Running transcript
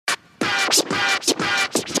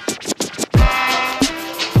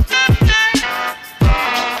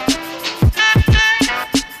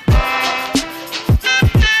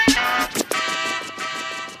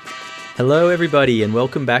Hello, everybody, and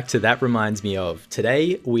welcome back to That Reminds Me Of.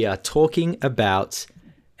 Today, we are talking about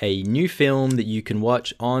a new film that you can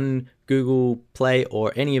watch on Google Play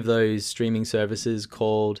or any of those streaming services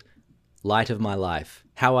called Light of My Life.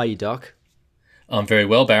 How are you, Doc? I'm very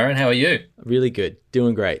well, Baron. How are you? Really good.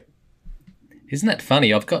 Doing great. Isn't that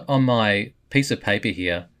funny? I've got on my piece of paper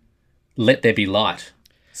here, Let There Be Light.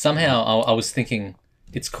 Somehow I was thinking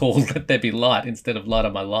it's called Let There Be Light instead of Light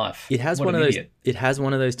of My Life. It has one of those. It has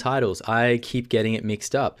one of those titles. I keep getting it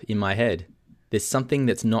mixed up in my head. There's something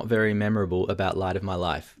that's not very memorable about Light of My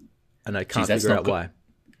Life, and I can't figure out why.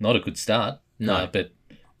 Not a good start. No. But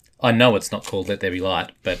I know it's not called Let There Be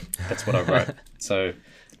Light, but that's what I wrote.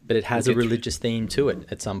 But it has a religious theme to it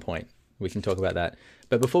at some point. We can talk about that.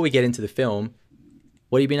 But before we get into the film,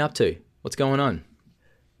 what have you been up to? What's going on?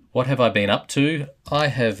 What have I been up to? I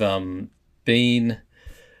have been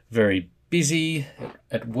very busy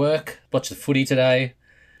at work. Watched the footy today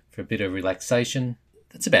for a bit of relaxation.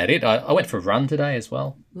 That's about it. I went for a run today as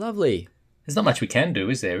well. Lovely. There's not much we can do,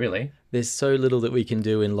 is there, really? There's so little that we can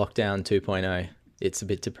do in Lockdown 2.0. It's a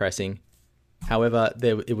bit depressing. However,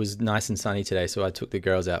 it was nice and sunny today, so I took the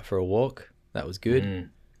girls out for a walk. That was good.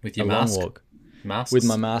 With your mask? Long walk. Masks? With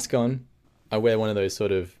my mask on. I wear one of those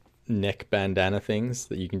sort of neck bandana things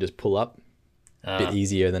that you can just pull up. A bit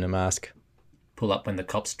easier than a mask. Pull up when the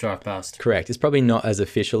cops drive past. Correct. It's probably not as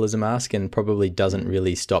official as a mask and probably doesn't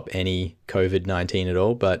really stop any COVID-19 at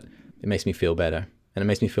all, but it makes me feel better. And it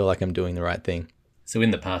makes me feel like I'm doing the right thing. So in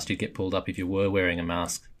the past, you'd get pulled up if you were wearing a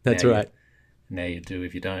mask. That's right. Now you do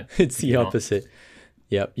if you don't. It's the opposite.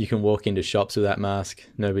 Yep. You can walk into shops with that mask.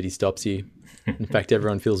 Nobody stops you. In fact,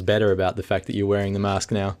 everyone feels better about the fact that you're wearing the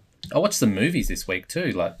mask now. I watched some movies this week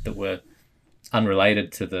too, like that were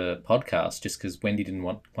unrelated to the podcast, just because Wendy didn't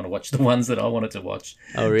want to watch the ones that I wanted to watch.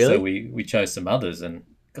 Oh, really? So we chose some others and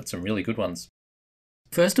got some really good ones.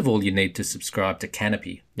 First of all, you need to subscribe to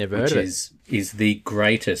Canopy. Never heard of it. Is the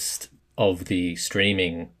greatest of the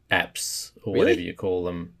streaming apps, or whatever you call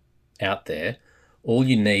them, out there. All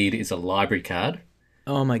you need is a library card.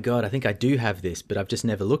 Oh my God, I think I do have this, but I've just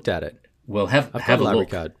never looked at it. Well, have a library look.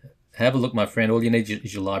 Card. Have a look, my friend. All you need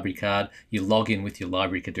is your library card. You log in with your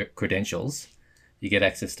library credentials. You get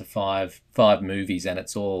access to five movies, and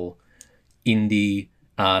it's all indie,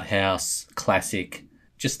 art house, classic,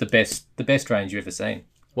 just the best range you've ever seen.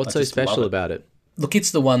 What's so special about it? Look,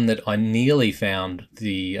 it's the one that I nearly found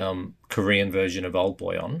the Korean version of Old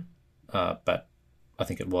Boy on, but I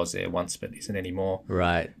think it was there once, but isn't anymore.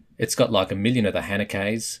 Right. It's got like a million of the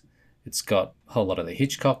Haneke's. It's got a whole lot of the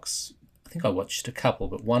Hitchcocks. I think I watched a couple,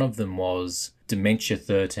 but one of them was Dementia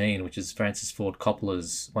 13, which is Francis Ford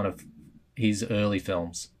Coppola's one of his early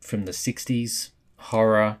films from the 60s.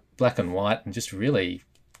 Horror, black and white, and just really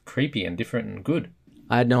creepy and different and good.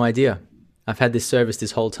 I had no idea. I've had this service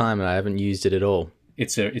this whole time and I haven't used it at all.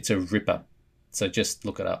 It's a ripper. So just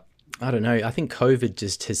look it up. I don't know. I think COVID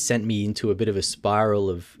just has sent me into a bit of a spiral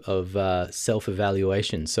of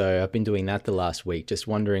self-evaluation. So I've been doing that the last week, just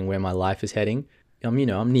wondering where my life is heading.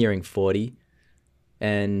 I'm nearing 40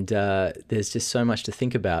 and there's just so much to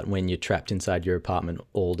think about when you're trapped inside your apartment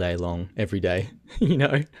all day long, every day,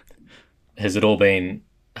 Has it all been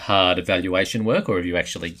hard evaluation work, or have you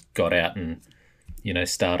actually got out and,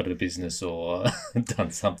 started a business or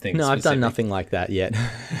done something No, specific? I've done nothing like that yet.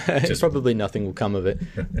 Probably nothing will come of it.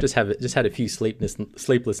 Just had a few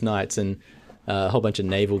sleepless nights and a whole bunch of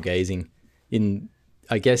navel gazing in,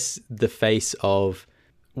 I guess, the face of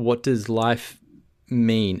what does life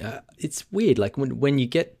mean? It's weird. Like when you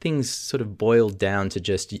get things sort of boiled down to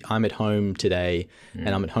just, I'm at home today and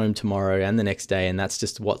I'm at home tomorrow and the next day, and that's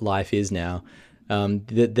just what life is now.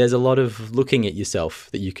 There's a lot of looking at yourself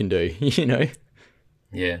that you can do,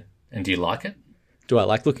 Yeah. And do you like it? Do I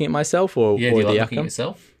like looking at myself or do you like the looking outcome? at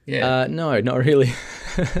yourself? Yeah. No, not really.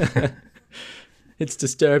 It's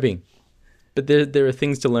disturbing, but there are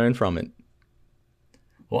things to learn from it.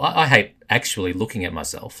 Well, I hate actually looking at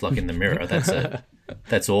myself, like in the mirror.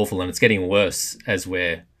 That's awful, and it's getting worse as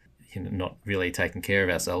we're not really taking care of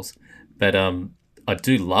ourselves. But I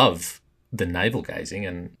do love the navel gazing,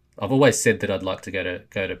 and I've always said that I'd like to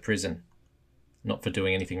go to prison, not for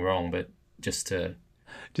doing anything wrong, but just to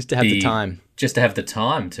have the time. Just to have the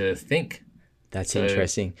time to think. That's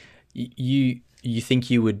interesting. You think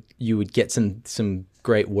you would get some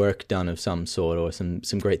great work done of some sort, or some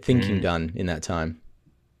great thinking done in that time.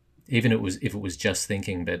 Even if it was just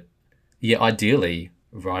thinking, but yeah, ideally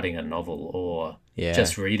writing a novel or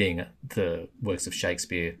just reading the works of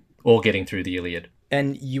Shakespeare or getting through the Iliad.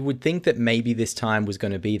 And you would think that maybe this time was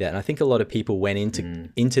going to be that. And I think a lot of people went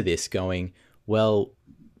into this going, well,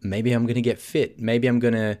 maybe I'm going to get fit. Maybe I'm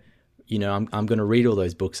going to, you know, I'm going to read all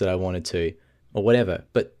those books that I wanted to or whatever.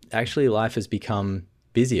 But actually life has become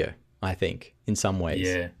busier, I think, in some ways.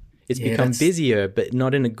 Yeah. It's become busier, but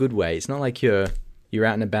not in a good way. It's not like you're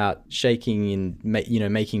out and about shaking and, you know,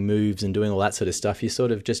 making moves and doing all that sort of stuff. You're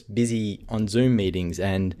sort of just busy on Zoom meetings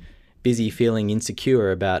and busy feeling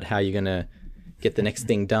insecure about how you're going to get the next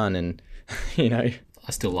thing done. And, you know,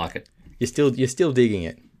 I still like it. You're still digging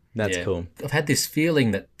it. That's cool. I've had this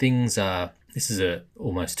feeling that things are, this is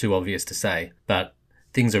almost too obvious to say, but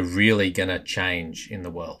things are really going to change in the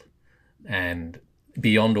world. And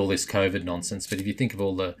beyond all this COVID nonsense, but if you think of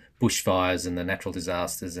all the bushfires and the natural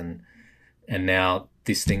disasters and now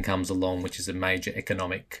this thing comes along, which is a major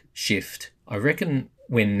economic shift, I reckon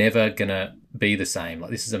we're never going to be the same.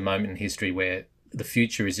 Like, this is a moment in history where the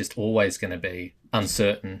future is just always going to be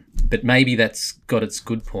uncertain. But maybe that's got its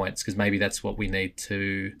good points, because maybe that's what we need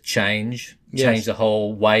to change. Yes. Change the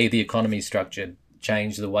whole way the economy is structured,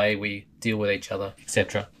 change the way we deal with each other,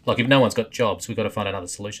 etc. Like, if no one's got jobs, we've got to find another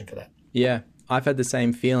solution for that. Yeah. I've had the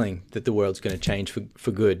same feeling that the world's going to change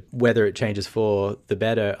for good. Whether it changes for the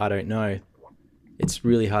better, I don't know. It's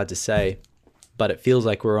really hard to say, but it feels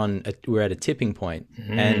like we're at a tipping point.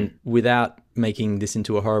 And without making this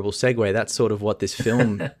into a horrible segue, that's sort of what this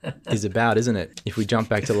film is about, isn't it? If we jump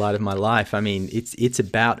back to Light of My Life, I mean, it's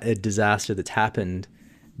about a disaster that's happened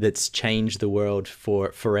that's changed the world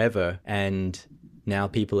for forever, and now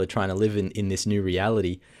people are trying to live in this new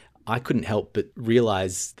reality. I couldn't help but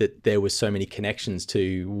realize that there were so many connections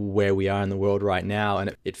to where we are in the world right now.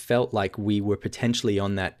 And it felt like we were potentially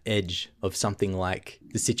on that edge of something like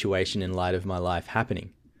the situation in Light of My Life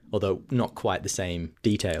happening, although not quite the same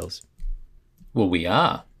details. Well, we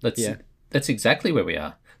are. That's exactly where we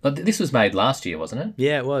are. Like, this was made last year, wasn't it?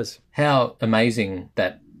 Yeah, it was. How amazing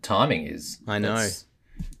that timing is. I know.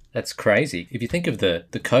 That's crazy. If you think of the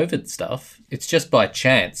COVID stuff, it's just by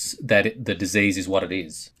chance that the disease is what it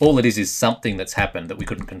is. All it is something that's happened that we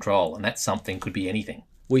couldn't control, and that something could be anything.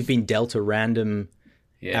 We've been dealt a random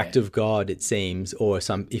act of God, it seems, or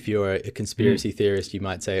if you're a conspiracy theorist, you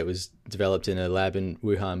might say it was developed in a lab in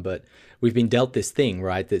Wuhan, but we've been dealt this thing,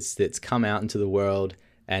 right, that's come out into the world,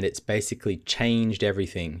 and it's basically changed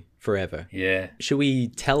everything forever. Yeah. Should we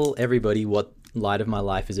tell everybody what Light of My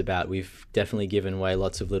Life is about? We've definitely given away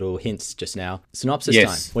lots of little hints just now. Synopsis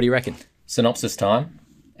time. What do you reckon? Synopsis time.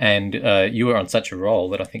 And you were on such a roll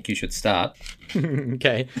that I think you should start.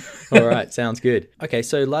 Okay. All right. Sounds good. Okay.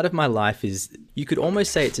 So Light of My Life is, you could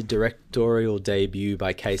almost say it's a directorial debut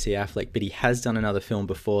by Casey Affleck, but he has done another film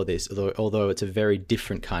before this, although it's a very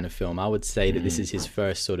different kind of film. I would say that this is his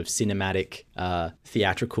first sort of cinematic,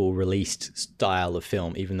 theatrical released style of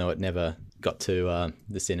film, even though it never got to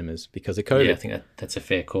the cinemas because of COVID. Yeah, I think that's a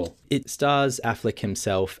fair call. It stars Affleck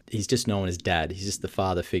himself. He's just known as Dad. He's just the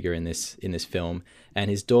father figure in this film. And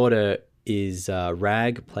his daughter is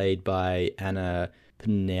Rag, played by Anna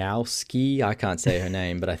Pniowski. I can't say her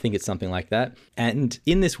name, but I think it's something like that. And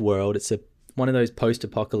in this world, it's one of those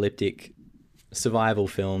post-apocalyptic survival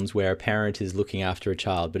films where a parent is looking after a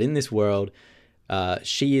child. But in this world,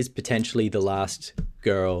 she is potentially the last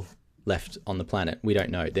girl left on the planet. We don't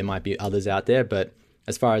know. There might be others out there, but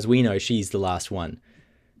as far as we know, she's the last one,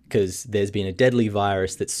 because there's been a deadly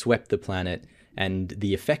virus that swept the planet, and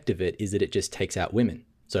the effect of it is that it just takes out women.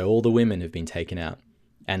 So all the women have been taken out,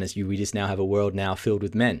 and we just now have a world now filled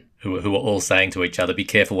with men who are all saying to each other, "Be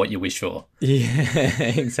careful what you wish for." Yeah,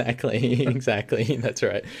 exactly. That's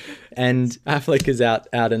right. And Affleck is out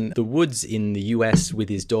in the woods in the US with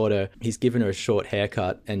his daughter. He's given her a short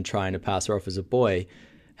haircut and trying to pass her off as a boy.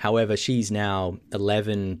 However, she's now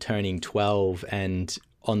 11, turning 12, and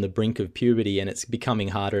on the brink of puberty, and it's becoming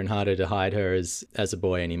harder and harder to hide her as a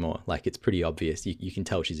boy anymore. Like, it's pretty obvious. You can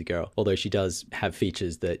tell she's a girl, although she does have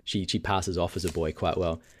features that she passes off as a boy quite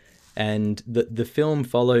well. And the film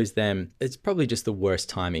follows them. It's probably just the worst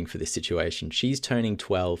timing for this situation. She's turning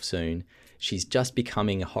 12 soon. She's just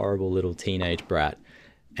becoming a horrible little teenage brat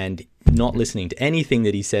and not listening to anything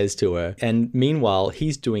that he says to her. And meanwhile,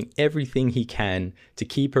 he's doing everything he can to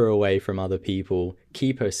keep her away from other people,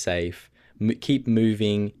 keep her safe, keep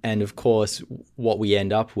moving. And of course, what we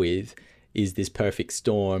end up with is this perfect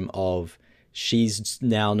storm of she's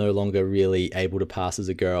now no longer really able to pass as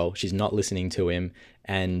a girl. She's not listening to him.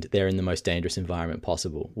 And they're in the most dangerous environment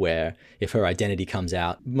possible, where if her identity comes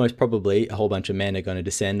out, most probably a whole bunch of men are going to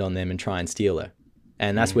descend on them and try and steal her.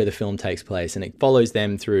 And that's where the film takes place. And it follows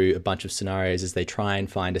them through a bunch of scenarios as they try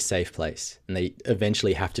and find a safe place. And they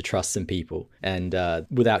eventually have to trust some people. And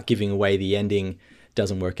without giving away the ending,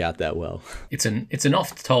 doesn't work out that well. It's an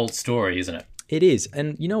oft-told story, isn't it? It is.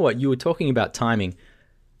 And you know what? You were talking about timing.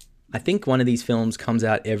 I think one of these films comes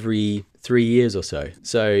out every 3 years or so.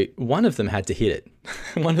 So one of them had to hit it.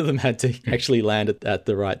 One of them had to actually land at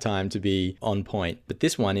the right time to be on point. But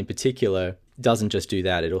this one in particular doesn't just do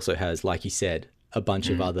that. It also has, like you said, a bunch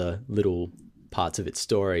of other little parts of its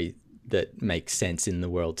story that make sense in the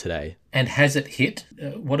world today. And has it hit?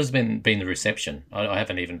 What has been the reception? I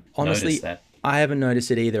haven't even noticed that. I haven't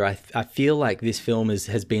noticed it either. I feel like this film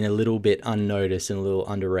has been a little bit unnoticed and a little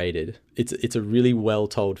underrated. It's a really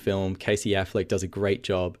well-told film. Casey Affleck does a great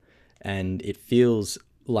job, and it feels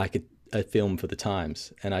like a film for the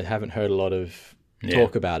times. And I haven't heard a lot of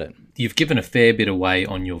talk about it. You've given a fair bit away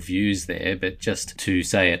on your views there, but just to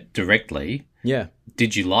say it directly,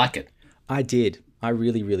 did you like it? I did. I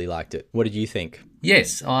really, really liked it. What did you think?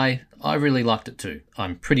 Yes, I really liked it too.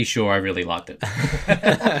 I'm pretty sure I really liked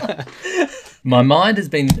it. My mind has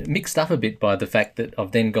been mixed up a bit by the fact that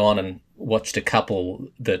I've then gone and watched a couple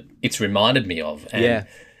that it's reminded me of. And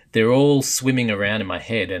they're all swimming around in my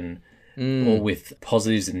head and all with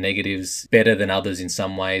positives and negatives, better than others in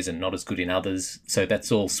some ways and not as good in others. So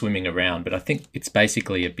that's all swimming around. But I think it's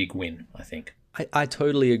basically a big win, I think. I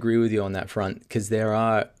totally agree with you on that front, because there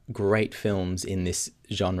are great films in this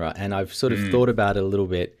genre. And I've sort of thought about it a little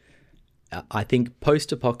bit. I think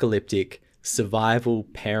post-apocalyptic survival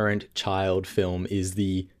parent-child film is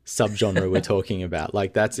the subgenre we're talking about.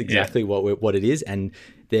 Like, that's exactly what it is. And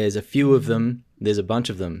there's a few of them, there's a bunch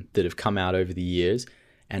of them that have come out over the years,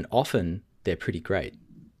 and often they're pretty great.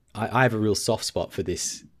 I have a real soft spot for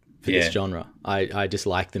this genre. I just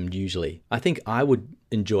like them usually. I think I would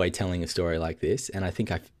enjoy telling a story like this, and I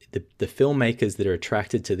think the filmmakers that are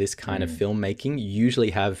attracted to this kind of filmmaking usually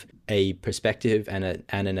have a perspective and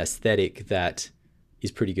an aesthetic that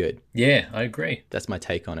is pretty good. Yeah, I agree. That's my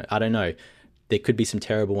take on it. I don't know. There could be some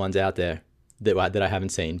terrible ones out there that I haven't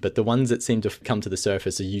seen, but the ones that seem to come to the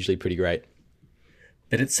surface are usually pretty great.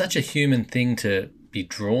 But it's such a human thing to be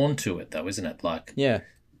drawn to it, though, isn't it? Like,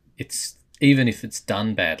 it's, even if it's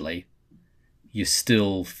done badly, you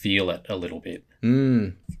still feel it a little bit.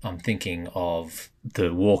 I'm thinking of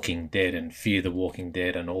The Walking Dead and Fear the Walking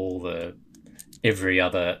Dead and every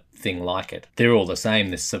other thing like it. They're all the same.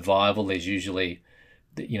 There's survival. There's usually,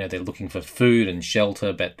 they're looking for food and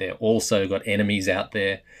shelter, but they're also got enemies out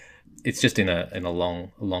there. It's just in a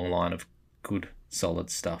long line of good, solid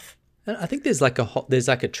stuff. And I think there's like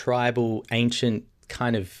a tribal, ancient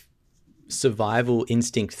kind of survival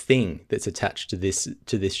instinct thing that's attached to this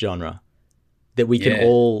genre that we can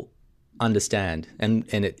all understand, and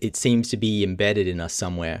it seems to be embedded in us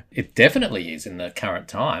somewhere. It definitely is in the current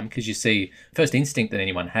time, because you see, first instinct that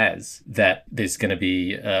anyone has that there's going to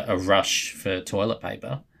be a rush for toilet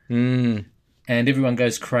paper, and everyone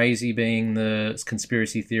goes crazy being the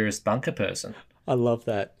conspiracy theorist bunker person. I love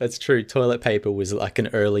that. That's true. Toilet paper was like an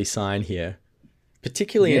early sign here,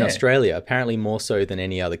 particularly in Australia, apparently more so than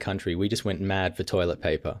any other country. We just went mad for toilet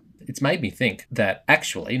paper. It's made me think that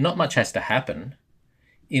actually not much has to happen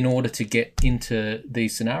in order to get into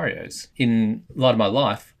these scenarios. In light of my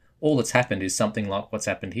life, all that's happened is something like what's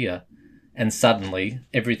happened here, and suddenly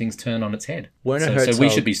everything's turned on its head. So we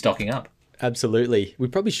should be stocking up. Absolutely. We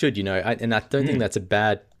probably should, and I don't think that's a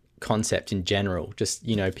bad concept in general. Just,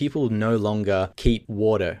 people no longer keep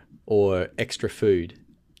water or extra food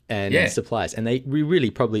and supplies, and we really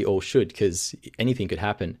probably all should, because anything could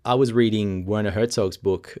happen. I was reading Werner Herzog's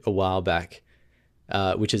book a while back,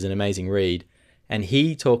 which is an amazing read, and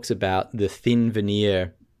he talks about the thin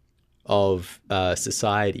veneer of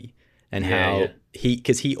society and how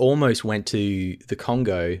because he almost went to the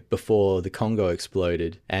Congo before the Congo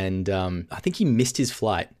exploded, and I think he missed his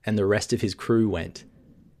flight and the rest of his crew went,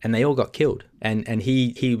 and they all got killed. And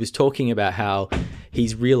he was talking about how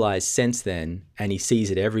he's realized since then, and he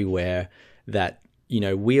sees it everywhere, that,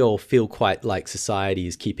 we all feel quite like society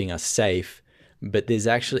is keeping us safe, but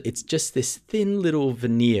it's just this thin little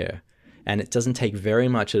veneer, and it doesn't take very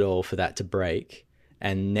much at all for that to break.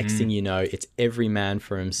 And next thing you know, it's every man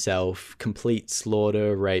for himself, complete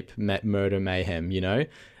slaughter, rape, murder, mayhem,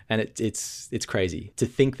 And it's crazy to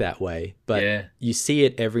think that way, but you see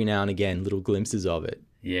it every now and again, little glimpses of it.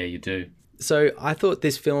 Yeah, you do. So I thought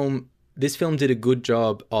this film did a good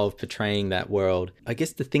job of portraying that world. I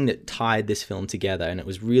guess the thing that tied this film together, and it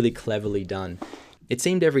was really cleverly done, it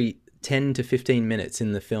seemed every 10 to 15 minutes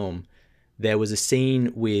in the film, there was a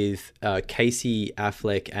scene with Casey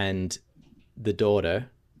Affleck and the daughter,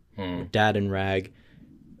 Dad and Rag,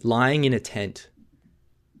 lying in a tent,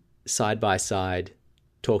 side by side,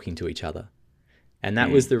 talking to each other. And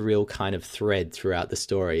that was the real kind of thread throughout the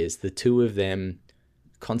story, is the two of them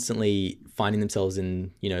constantly finding themselves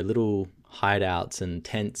in, little hideouts and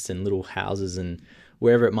tents and little houses and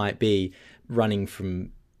wherever it might be, running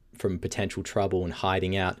from from potential trouble and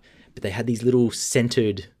hiding out. But they had these little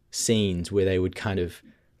centered scenes where they would kind of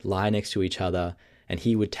lie next to each other, and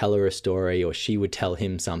he would tell her a story, or she would tell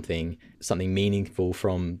him something meaningful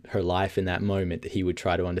from her life in that moment that he would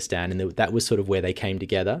try to understand. And that was sort of where they came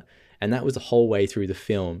together. And that was the whole way through the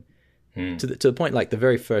film. To the point, like the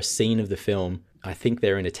very first scene of the film, I think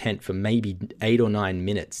they're in a tent for maybe 8 or 9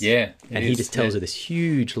 minutes. Yeah. And he just tells her this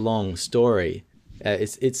huge, long story.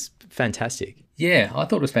 It's fantastic. Yeah, I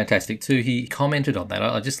thought it was fantastic too. He commented on that.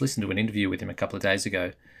 I just listened to an interview with him a couple of days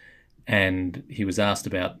ago, and he was asked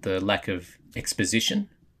about the lack of exposition.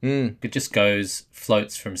 It just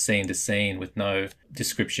floats from scene to scene with no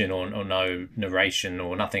description or no narration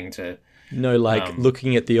or nothing to... No,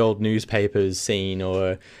 looking at the old newspapers scene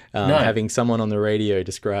or having someone on the radio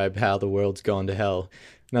describe how the world's gone to hell.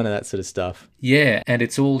 None of that sort of stuff. Yeah, and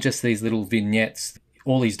it's all just these little vignettes.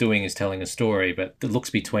 All he's doing is telling a story, but the looks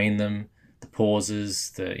between them, the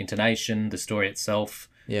pauses, the intonation, the story itself,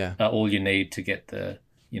 are all you need to get the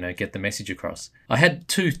message across. I had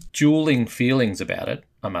two dueling feelings about it,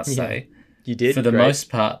 I must say. You did? For the most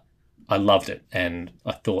part, I loved it, and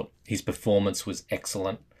I thought his performance was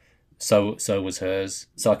excellent. So was hers.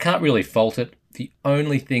 So I can't really fault it. The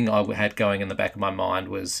only thing I had going in the back of my mind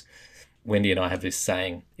was, Wendy and I have this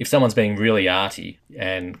saying, if someone's being really arty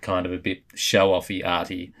and kind of a bit show-offy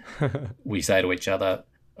arty, we say to each other,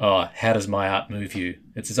 oh, how does my art move you?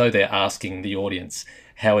 It's as though they're asking the audience,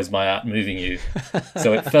 how is my art moving you?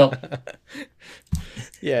 So it felt...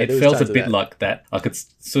 it felt a bit like that. I could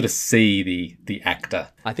sort of see the actor.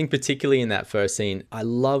 I think particularly in that first scene, I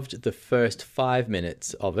loved the first 5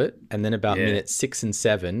 minutes of it. And then about minutes 6 and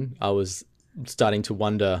 7, I was starting to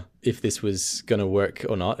wonder if this was going to work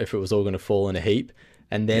or not, if it was all going to fall in a heap.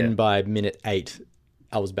 And then by minute 8,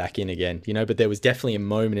 I was back in again, but there was definitely a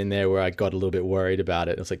moment in there where I got a little bit worried about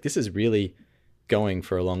it. I was like, this is really going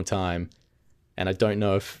for a long time. And I don't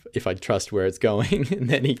know if I trust where it's going. And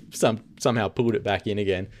then he somehow pulled it back in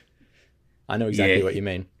again. I know exactly what you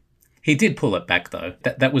mean. He did pull it back, though.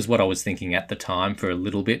 That was what I was thinking at the time for a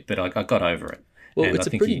little bit, but I got over it. Well, and it's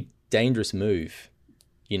a pretty dangerous move,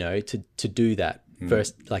 to do that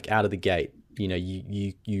first, like out of the gate.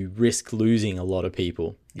 You risk losing a lot of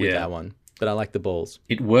people with that one. But I like the balls.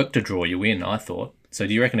 It worked to draw you in, I thought. So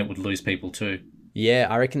do you reckon it would lose people too? Yeah,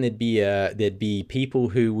 I reckon there'd be people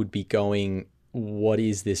who would be going, what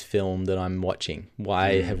is this film that I'm watching?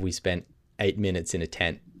 Why have we spent 8 minutes in a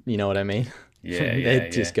tent? You know what I mean? Yeah,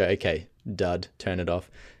 They'd just go, okay, dud, turn it off.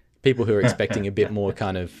 People who are expecting a bit more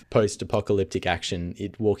kind of post-apocalyptic action,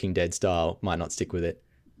 Walking Dead style, might not stick with it.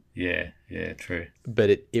 Yeah, true. But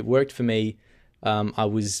it worked for me. I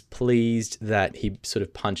was pleased that he sort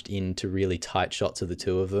of punched into really tight shots of the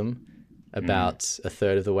two of them about a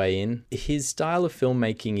third of the way in. His style of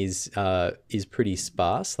filmmaking is pretty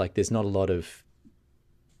sparse. Like there's not a lot of,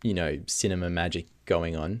 cinema magic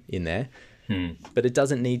going on in there. But it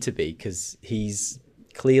doesn't need to be, because he's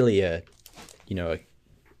clearly an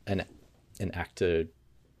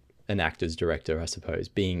actor's director, I suppose,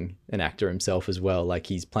 being an actor himself as well. Like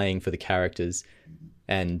he's playing for the characters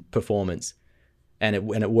and performance, and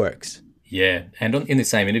it works. Yeah, and in the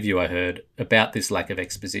same interview I heard about this lack of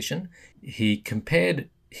exposition, he compared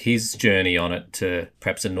his journey on it to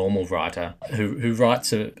perhaps a normal writer who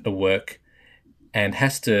writes a work and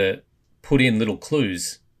has to put in little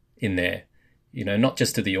clues in there, not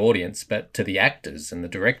just to the audience, but to the actors and the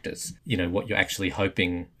directors, what you're actually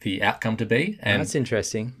hoping the outcome to be. And that's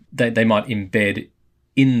interesting. They might embed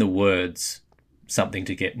in the words something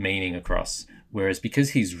to get meaning across, whereas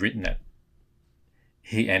because he's written it,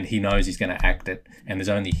 he knows he's going to act it, and there's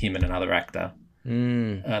only him and another actor.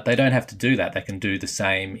 They don't have to do that. They can do the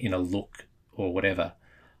same in a look or whatever.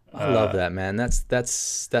 I love that, man. That's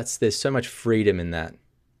there's so much freedom in that,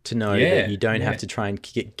 to know that you don't have to try and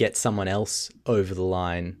get someone else over the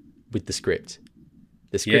line with the script.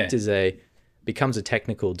 The script becomes a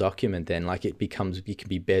technical document then. Like you can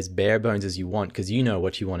be as bare bones as you want, because you know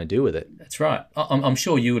what you want to do with it. That's right. I'm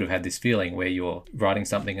sure you would have had this feeling where you're writing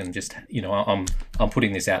something and just, I'm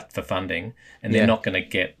putting this out for funding, and they're not going to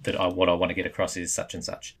get that what I want to get across is such and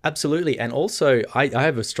such. Absolutely. And also I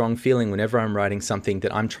have a strong feeling whenever I'm writing something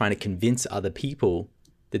that I'm trying to convince other people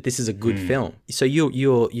that this is a good film. So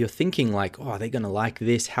you're thinking like, oh, they're going to like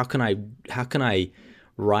this. How can I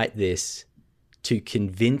write this to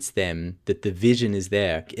convince them that the vision is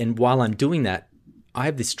there? And while I'm doing that, I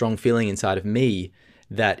have this strong feeling inside of me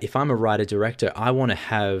that if I'm a writer-director, I want to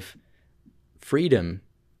have freedom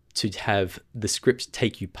to have the script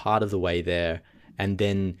take you part of the way there. And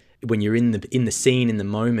then when you're in the scene, in the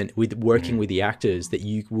moment, with working with the actors, that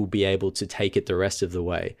you will be able to take it the rest of the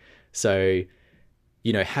way. So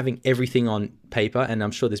having everything on paper. And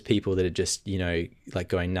I'm sure there's people that are just, like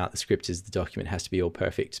going, nah, the script is the document, has to be all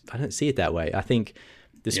perfect. I don't see it that way. I think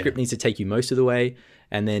the script needs to take you most of the way.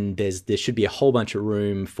 And then there should be a whole bunch of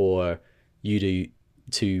room for you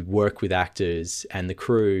to work with actors and the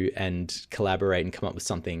crew and collaborate and come up with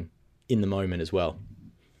something in the moment as well.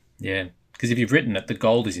 Yeah. Because if you've written it, the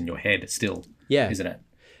gold is in your head still, isn't it?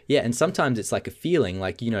 Yeah. And sometimes it's like a feeling,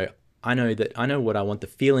 like, I know what I want the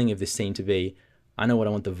feeling of this scene to be. I know what I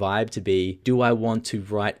want the vibe to be. Do I want to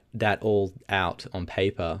write that all out on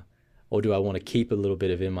paper, or do I want to keep a little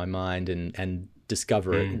bit of it in my mind and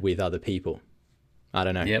discover it with other people? I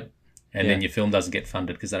don't know. Yep. And then your film doesn't get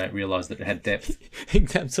funded because they don't realise that it had depth.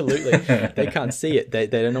 Absolutely. They can't see it. They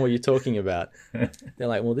don't know what you're talking about. They're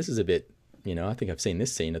like, well, this is a bit, I think I've seen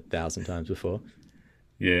this scene 1,000 times before.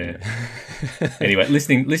 Yeah. Anyway,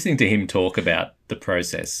 listening to him talk about the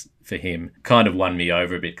process for him kind of won me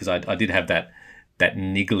over a bit, because I did have that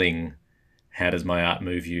niggling, how does my art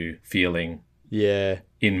move you feeling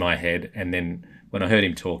in my head. And then when I heard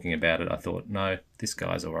him talking about it, I thought, no, this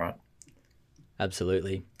guy's all right.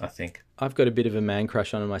 Absolutely. I think. I've got a bit of a man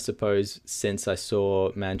crush on him, I suppose, since I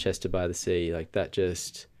saw Manchester by the Sea. Like, that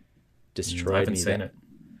just destroyed me. I haven't seen it.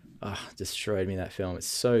 Destroyed me, that film. It's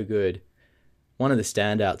so good. One of the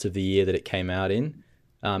standouts of the year that it came out in.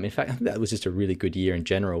 In fact, I think that was just a really good year in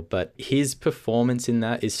general. But his performance in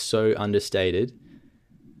that is so understated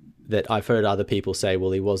that I've heard other people say,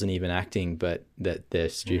 well, he wasn't even acting, but that they're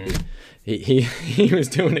stupid. He was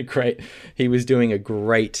doing a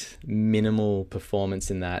great minimal performance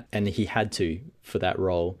in that, and he had to for that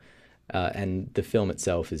role. And the film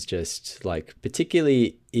itself is just like,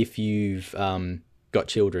 particularly if you've got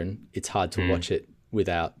children, it's hard to watch it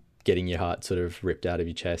without getting your heart sort of ripped out of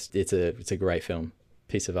your chest. It's a great film,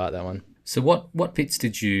 piece of art, that one. So what bits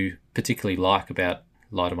did you particularly like about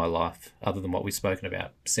Light of My Life, other than what we've spoken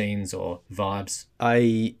about, scenes or vibes?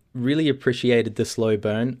 I really appreciated the slow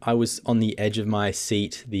burn. I was on the edge of my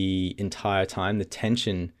seat the entire time. The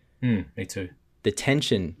tension. Me too. The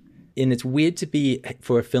tension. And it's weird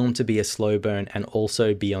for a film to be a slow burn and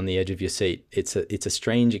also be on the edge of your seat. It's a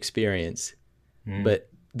strange experience. But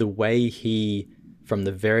the way he, from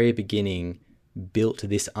the very beginning, built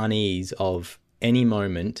this unease of any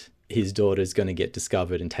moment his daughter's going to get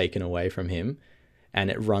discovered and taken away from him, and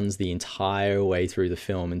it runs the entire way through the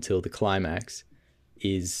film until the climax,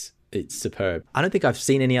 it's superb. I don't think I've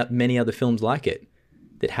seen many other films like it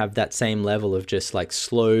that have that same level of just like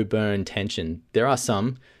slow burn tension. There are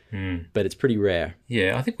some, but it's pretty rare.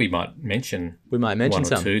 Yeah, I think we might mention one or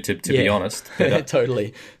some. Two, to be honest. But,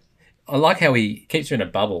 totally. I like how he keeps you in a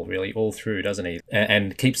bubble really all through, doesn't he?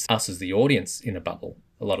 And keeps us as the audience in a bubble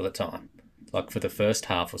a lot of the time. Like for the first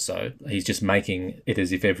half or so, he's just making it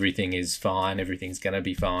as if everything is fine, everything's going to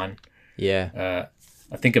be fine. Yeah.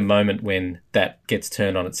 I think a moment when that gets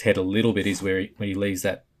turned on its head a little bit is when he leaves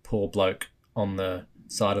that poor bloke on the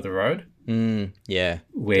side of the road. Yeah.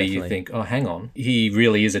 Where definitely. You think, oh, hang on, he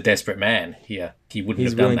really is a desperate man here. He wouldn't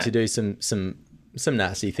He's have done willing that. to do some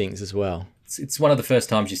nasty things as well. It's one of the first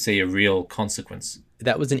times you see a real consequence.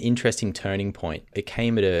 That was an interesting turning point. It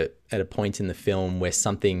came at a point in the film where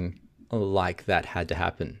something like that had to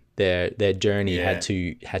happen. Their journey had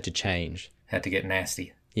to change. Had to get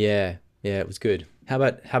nasty. Yeah, it was good. How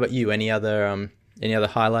about you? Any other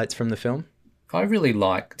highlights from the film? I really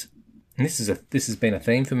liked, and this has been a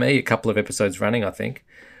theme for me a couple of episodes running, I think.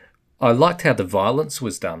 I liked how the violence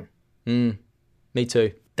was done. Me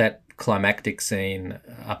too. That climactic scene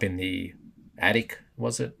up in the attic,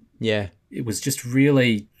 was it? Yeah. It was just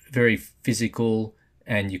really very physical,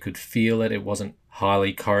 and you could feel it. It wasn't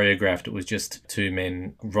highly choreographed. It was just two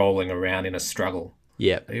men rolling around in a struggle.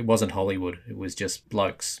 Yeah. It wasn't Hollywood. It was just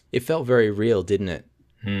blokes. It felt very real, didn't it?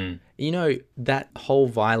 That whole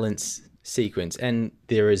violence sequence, and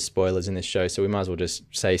there is spoilers in this show, so we might as well just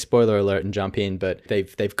say spoiler alert and jump in, but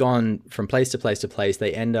they've gone from place to place to place.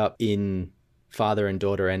 They father and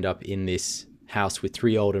daughter end up in this house with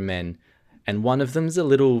three older men, and one of them's a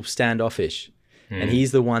little standoffish, and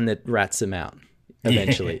he's the one that rats them out.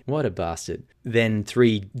 Eventually. Yeah. What a bastard. Then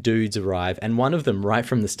three dudes arrive, and one of them, right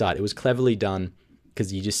from the start, it was cleverly done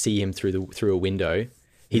because you just see him through a window.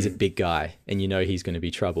 He's a big guy, and you know he's going to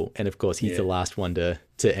be trouble. And of course, he's the last one to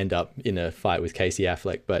end up in a fight with Casey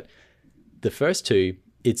Affleck. But the first two,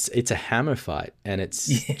 it's a hammer fight, and it's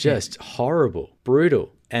just horrible,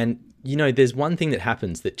 brutal. And there's one thing that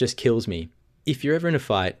happens that just kills me. If you're ever in a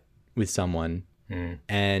fight with someone,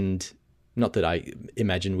 and not that I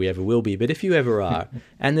imagine we ever will be, but if you ever are,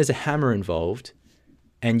 and there's a hammer involved,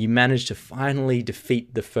 and you manage to finally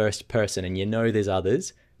defeat the first person, and there's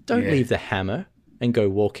others, don't leave the hammer and go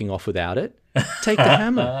walking off without it. Take the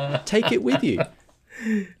hammer. Take it with you.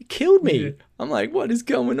 It killed me. Yeah. I'm like, what is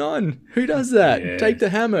going on? Who does that? Yeah. Take the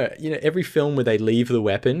hammer. You know, every film where they leave the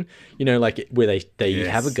weapon, you know, like where they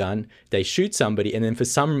have a gun, they shoot somebody, and then for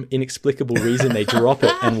some inexplicable reason they drop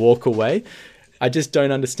it and walk away. I just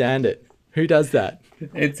don't understand it. Who does that?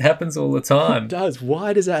 It happens all the time. It does.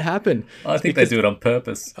 Why does that happen? I think they do it on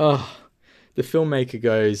purpose. Oh, the filmmaker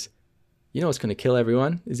goes, you know what's going to kill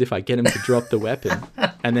everyone is if I get him to drop the weapon.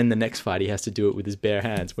 And then the next fight, he has to do it with his bare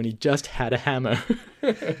hands when he just had a hammer.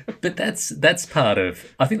 But that's part of,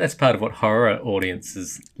 I think that's part of what horror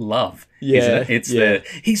audiences love. Yeah. Isn't it? It's the,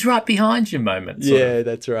 he's right behind you moment. Yeah,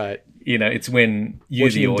 that's right. You know, it's when you,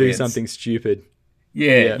 watching the him audience, do something stupid.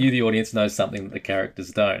 Yeah, you, the audience, know something that the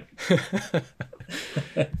characters don't. Cool.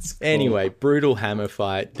 Anyway, brutal hammer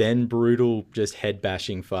fight, then brutal just head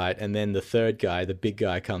bashing fight, and then the third guy, the big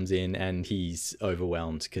guy, comes in and he's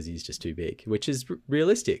overwhelmed because he's just too big, which is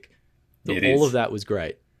realistic. All of that was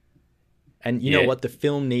great. And you know what? The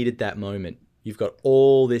film needed that moment. You've got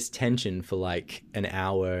all this tension for like an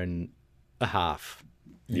hour and a half.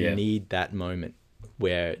 You need that moment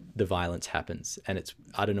where the violence happens. And it's,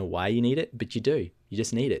 I don't know why you need it, but you do. You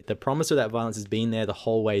just need it. The promise of that violence has been there the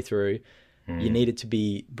whole way through. You need it to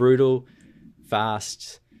be brutal,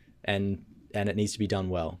 fast, and it needs to be done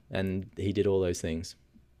well. And he did all those things.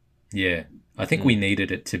 Yeah. I think we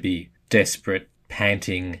needed it to be desperate,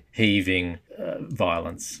 panting, heaving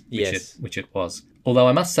violence, which it was. Although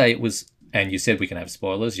I must say it was, and you said we can have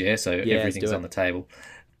spoilers, so everything's on the table.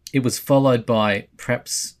 It was followed by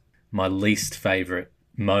perhaps my least favourite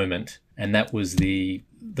moment, and that was the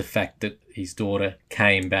fact that his daughter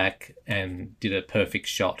came back and did a perfect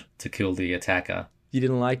shot to kill the attacker. You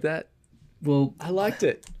didn't like that? Well, I liked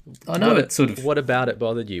it. I know it sort of... What about it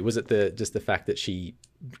bothered you? Was it just the fact that she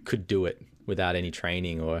could do it without any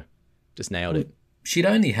training, or just nailed it? She'd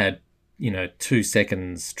only had, 2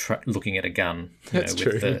 seconds looking at a gun. That's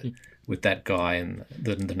true. With that guy and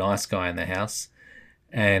the nice guy in the house.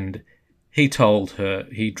 And he told her,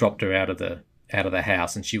 he dropped her out of the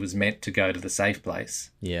house, and she was meant to go to the safe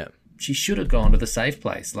place. Yeah. She should have gone to the safe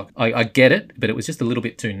place. Like, I get it, but it was just a little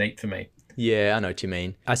bit too neat for me. Yeah, I know what you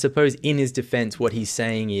mean. I suppose in his defense, what he's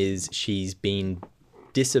saying is she's been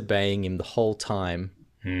disobeying him the whole time,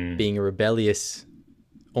 being a rebellious,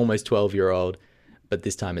 almost 12-year-old, but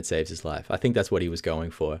this time it saves his life. I think that's what he was going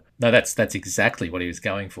for. No, that's exactly what he was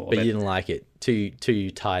going for. But you didn't like it. Too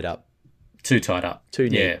tied up. Too tied up. Too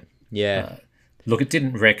neat. Yeah. Look, it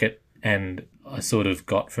didn't wreck it, and I sort of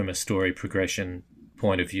got from a story progression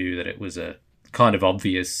point of view that it was a kind of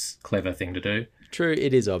obvious, clever thing to do. True,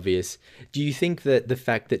 it is obvious. Do you think that the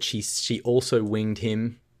fact that she also winged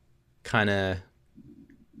him kind of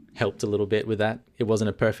helped a little bit with that? It wasn't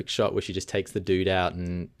a perfect shot where she just takes the dude out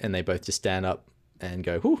and they both just stand up and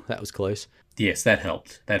go, whew, that was close. Yes, that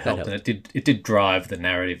helped. That helped. And it did drive the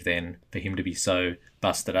narrative then for him to be so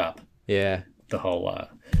busted up. Yeah. The whole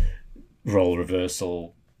role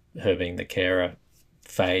reversal, her being the carer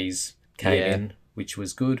phase came in, which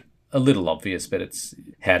was good. A little obvious, but it's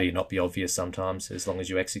how do you not be obvious sometimes as long as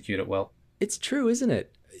you execute it well? It's true, isn't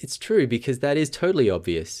it? It's true, because that is totally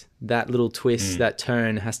obvious. That little twist, that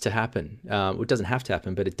turn has to happen. It doesn't have to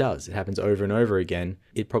happen, but it does. It happens over and over again.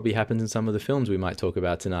 It probably happens in some of the films we might talk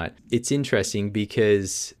about tonight. It's interesting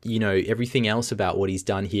because, everything else about what he's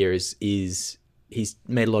done here is he's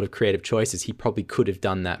made a lot of creative choices. He probably could have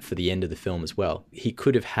done that for the end of the film as well. He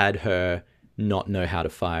could have had her not know how to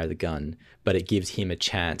fire the gun, but it gives him a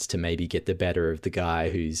chance to maybe get the better of the guy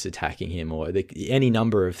who's attacking him, or any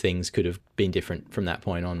number of things could have been different from that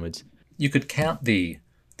point onwards. You could count the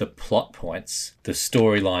plot points, the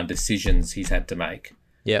storyline decisions he's had to make.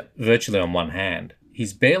 Yeah, virtually on one hand.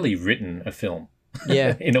 He's barely written a film.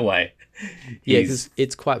 Yeah, in a way. Yeah, because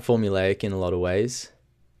it's quite formulaic in a lot of ways.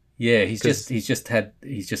 Yeah, he's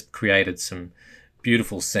just created some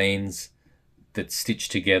beautiful scenes that stitch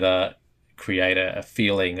together, create a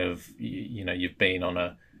feeling of, you've been on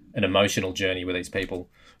an emotional journey with these people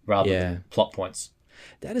rather than plot points.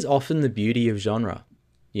 That is often the beauty of genre.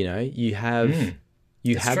 You have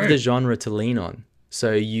the genre to lean on,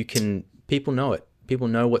 so people know it. People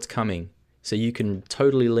know what's coming, so you can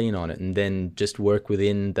totally lean on it and then just work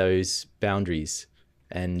within those boundaries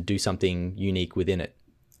and do something unique within it.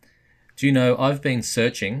 Do you know, I've been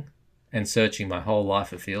searching my whole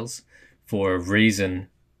life, it feels, for a reason,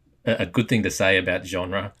 a good thing to say about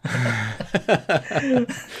genre.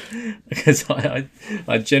 Because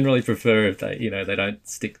I generally prefer if they don't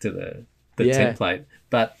stick to the template.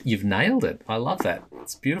 But you've nailed it. I love that.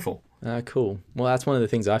 It's beautiful. Cool. Well, that's one of the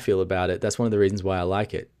things I feel about it. That's one of the reasons why I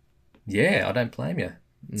like it. Yeah, I don't blame you.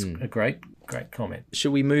 It's a great Great comment.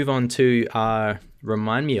 Should we move on to our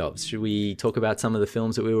remind me of? Should we talk about some of the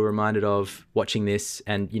films that we were reminded of watching this?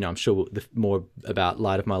 And, I'm sure more about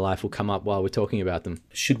Light of My Life will come up while we're talking about them.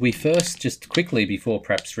 Should we first, just quickly, before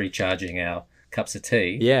perhaps recharging our cups of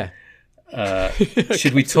tea,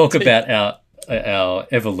 should we talk about our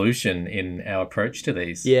evolution in our approach to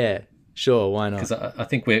these? Yeah, sure, why not? Because I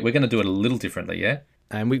think we're going to do it a little differently, yeah?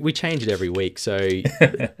 And we change it every week. So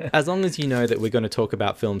as long as you know that we're going to talk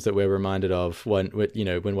about films that we're reminded of when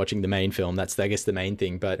watching the main film, that's, I guess, the main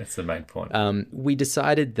thing. But that's the main point. We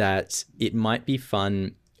decided that it might be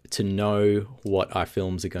fun to know what our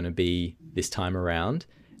films are going to be this time around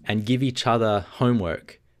and give each other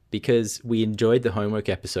homework, because we enjoyed the homework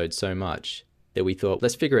episode so much that we thought,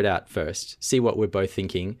 let's figure it out first, see what we're both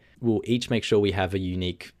thinking. We'll each make sure we have a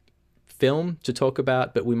unique film to talk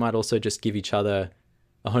about, but we might also just give each other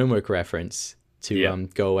a homework reference to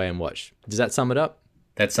go away and watch. Does that sum it up?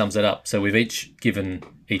 That sums it up. So we've each given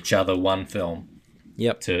each other one film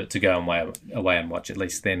to go away and watch. At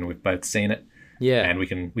least then we've both seen it. Yeah. And we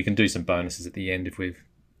can do some bonuses at the end if we're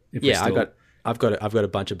still... I've got a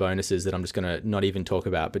bunch of bonuses that I'm just gonna not even talk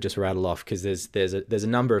about, but just rattle off, because there's a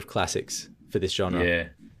number of classics for this genre. Yeah.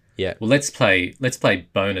 Yeah. Well, let's play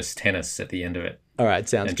bonus tennis at the end of it. All right,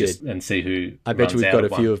 sounds good. And see who. I bet you we've got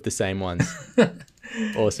a few of the same ones.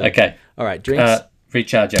 Awesome. Okay. All right, drinks.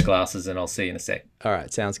 Recharge our glasses, and I'll see you in a sec. All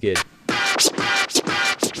right, sounds good.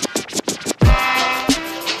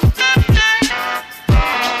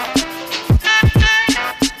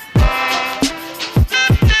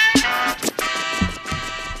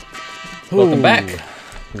 Welcome back.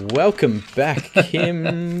 Welcome back,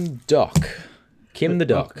 Kim Doc. Kim the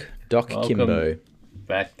Doc. Doc Kimbo.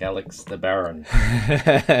 Back, Alex the Baron.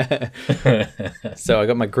 So I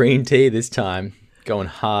got my green tea this time. Going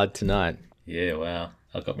hard tonight. Yeah, wow.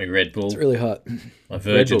 I got my Red Bull. It's really hot. My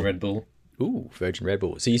Virgin Red Bull. Ooh, Virgin Red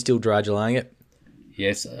Bull. So you still dry Julying it?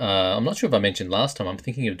 Yes. I'm not sure if I mentioned last time. I'm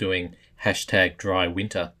thinking of doing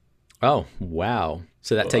 #dry-winter. Oh, wow.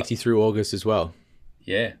 So that takes you through August as well?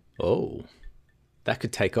 Yeah. Oh, that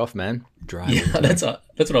could take off, man. Dry winter. That's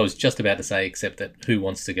what I was just about to say, except that who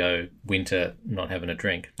wants to go winter not having a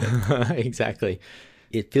drink? Exactly.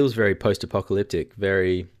 It feels very post-apocalyptic,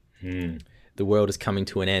 very... The world is coming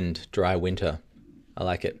to an end, dry winter. I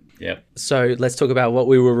like it. Yep. So let's talk about what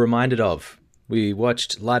we were reminded of. We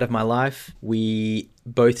watched Light of My Life. We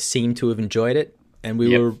both seemed to have enjoyed it. And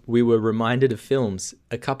we were reminded of films,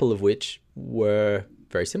 a couple of which were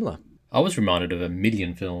very similar. I was reminded of a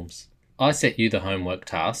million films. I set you the homework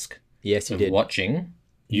task. Yes, you did. Watching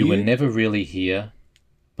You Were Never Really Here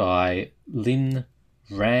by Lynn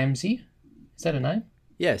Ramsey. Is that her name?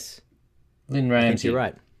 Yes. Lynn Ramsey. I think you're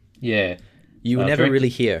right. Yeah. You Were Never Really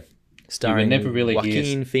Here. Starring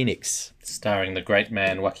Joaquin Phoenix. Starring the great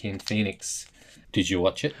man Joaquin Phoenix. Did you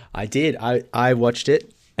watch it? I did. I watched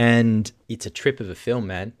it, and it's a trip of a film,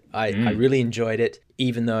 man. I really enjoyed it,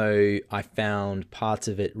 even though I found parts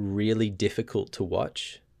of it really difficult to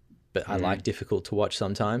watch. But I like difficult to watch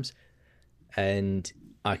sometimes. And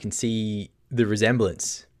I can see the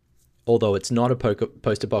resemblance. Although it's not a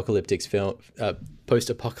post-apocalyptic film,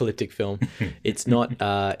 it's not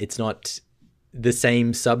the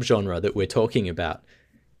same subgenre that we're talking about.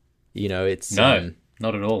 It's not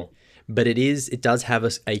at all. But it does have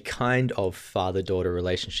a kind of father-daughter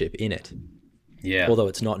relationship in it. Yeah. Although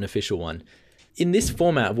it's not an official one. In this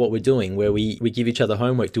format of what we're doing, where we give each other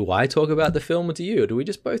homework, do I talk about the film or do you? Or do we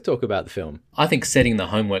just both talk about the film? I think setting the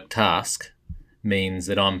homework task means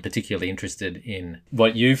that I'm particularly interested in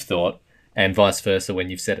what you've thought, and vice versa when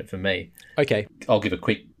you've said it for me. Okay. I'll give a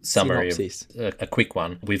quick summary of a quick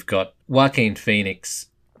one. We've got Joaquin Phoenix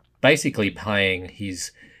basically playing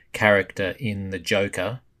his character in The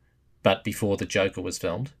Joker, but before The Joker was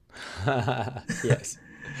filmed. Yes.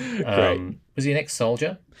 Great. Was he an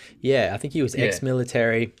ex-soldier? Yeah, I think he was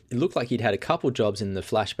ex-military. It looked like he'd had a couple jobs in the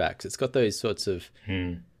flashbacks. It's got those sorts of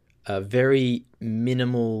very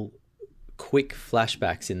minimal, quick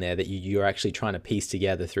flashbacks in there that you're actually trying to piece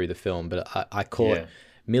together through the film. But I call it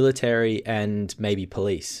military and maybe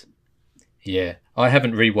police. Yeah, I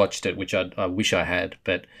haven't rewatched it, which I wish I had.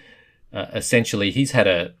 But essentially, he's had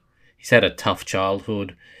a tough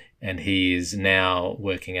childhood, and he is now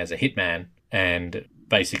working as a hitman and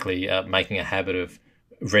basically making a habit of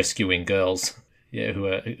rescuing girls who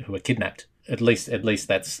are kidnapped. At least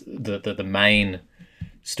that's the main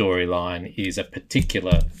storyline is a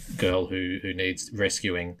particular girl who needs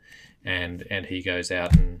rescuing, and he goes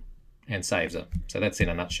out and saves her. So that's in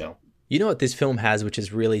a nutshell. You know what this film has, which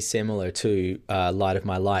is really similar to Light of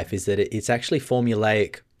My Life, is that it's actually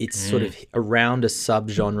formulaic. It's sort of around a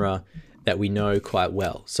subgenre, that we know quite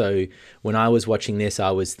well. So when I was watching this,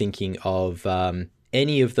 I was thinking of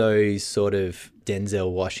any of those sort of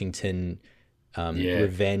Denzel Washington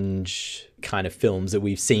revenge kind of films that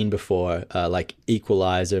we've seen before, like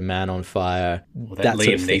Equalizer, Man on Fire. Well, that Liam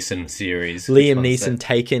sort of Neeson series. Liam Neeson,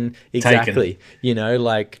 Taken. Exactly. Taken. You know,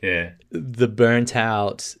 like the burnt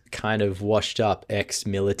out, kind of washed up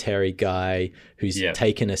ex-military guy who's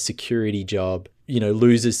taken a security job, you know,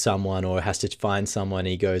 loses someone or has to find someone, and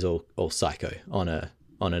he goes all psycho on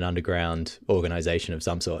an underground organization of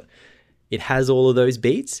some sort. It has all of those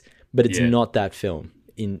beats, but it's not that film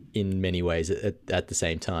in many ways at the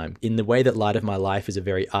same time. In the way that Light of My Life is a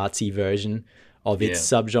very artsy version of its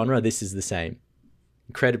subgenre, this is the same.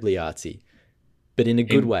 Incredibly artsy, but in a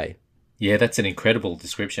good way. Yeah, that's an incredible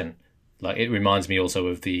description. Like, it reminds me also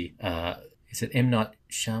of the, is it M. Night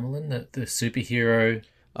Shyamalan, the superhero?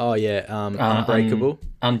 Oh, yeah, Unbreakable.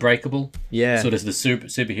 Unbreakable. Yeah. Sort of the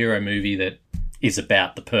superhero movie that is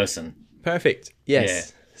about the person. Perfect.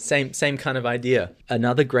 Yes. Yeah. Same kind of idea.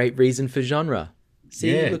 Another great reason for genre.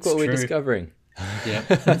 See, look what we're discovering. Yeah,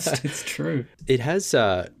 it's true. It has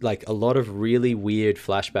like a lot of really weird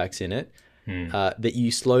flashbacks in it that you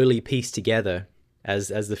slowly piece together as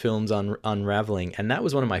the film's unraveling. And that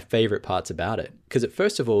was one of my favorite parts about it. Because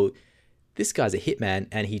first of all, this guy's a hitman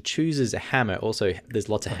and he chooses a hammer. Also, there's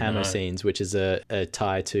lots of hammer scenes, which is a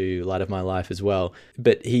tie to Light of My Life as well.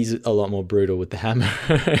 But he's a lot more brutal with the hammer.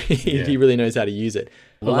 He really knows how to use it.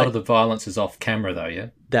 A lot of the violence is off camera, though, yeah?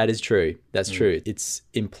 That is true. That's true. It's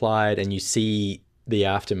implied, and you see the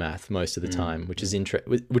aftermath most of the time, which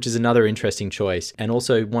is another interesting choice. And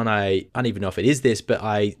also one I don't even know if it is this, but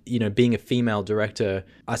being a female director,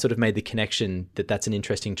 I sort of made the connection that that's an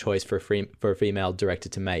interesting choice for a female director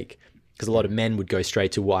to make. Because a lot of men would go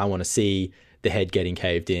straight to, well, I want to see the head getting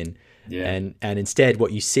caved in. Yeah. And instead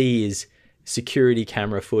what you see is security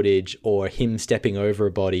camera footage or him stepping over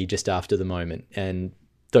a body just after the moment and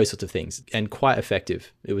those sorts of things. And quite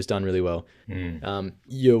effective. It was done really well.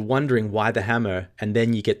 You're wondering why the hammer, and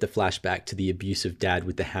then you get the flashback to the abusive dad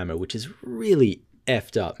with the hammer, which is really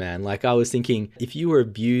effed up, man. Like, I was thinking, if you were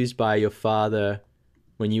abused by your father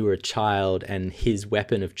when you were a child and his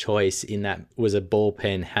weapon of choice in that was a ball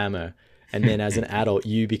pen hammer, and then as an adult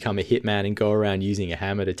you become a hitman and go around using a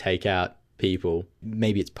hammer to take out people,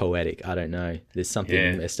 maybe it's poetic, I don't know. There's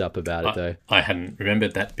something messed up about it, though. I hadn't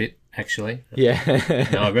remembered that bit, actually. Yeah.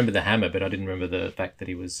 No, I remember the hammer, but I didn't remember the fact that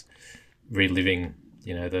he was reliving,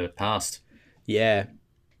 the past. Yeah.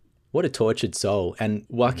 What a tortured soul. And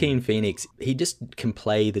Joaquin Phoenix, he just can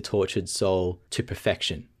play the tortured soul to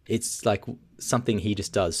perfection. It's like something he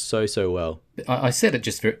just does so well. I said it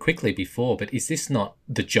just very quickly before, but is this not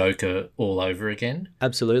the Joker all over again?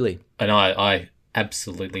 Absolutely. And I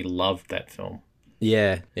absolutely loved that film.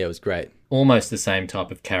 Yeah, it was great. Almost the same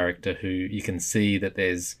type of character who you can see that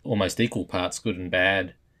there's almost equal parts good and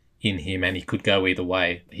bad in him, and he could go either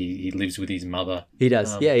way. He lives with his mother. He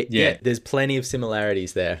does. Yeah. There's plenty of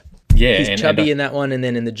similarities there. Yeah, he's chubby in that one, and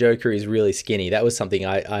then in the Joker he's really skinny. That was something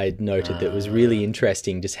I noted that was really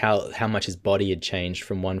interesting, just how much his body had changed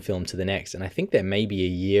from one film to the next. And I think they're maybe a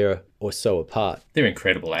year or so apart. They're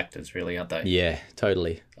incredible actors, really, aren't they? Yeah,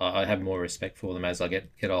 totally. I have more respect for them as I get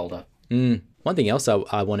older. One thing else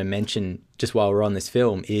I want to mention, just while we're on this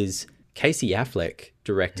film, is Casey Affleck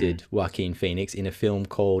directed Joaquin Phoenix in a film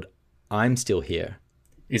called I'm Still Here.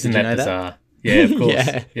 Isn't that bizarre? That? Yeah, of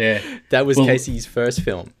course. yeah. That was Casey's first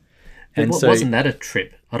film. And wasn't that a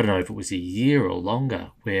trip? I don't know if it was a year or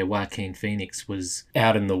longer where Joaquin Phoenix was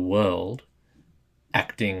out in the world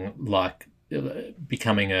acting like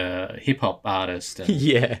becoming a hip-hop artist.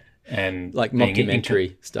 And, and like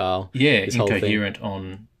mockumentary style. Yeah, incoherent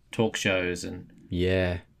on talk shows.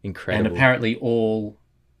 Yeah, incredible. And apparently all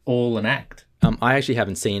an act. I actually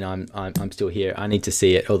haven't seen I'm Still Here. I need to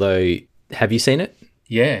see it, although... Have you seen it?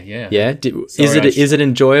 Yeah. Yeah. Is it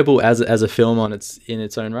enjoyable as a film in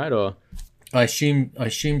its own right, or? I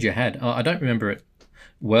assumed you had. I don't remember it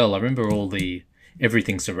well. I remember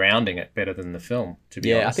everything surrounding it better than the film. To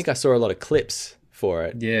be honest. I think I saw a lot of clips for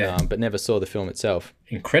it. Yeah. But never saw the film itself.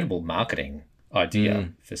 Incredible marketing idea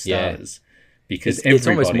for starters, because it's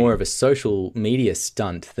almost more of a social media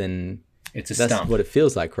stunt than it's a that's stunt. What it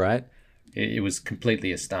feels like, right? It was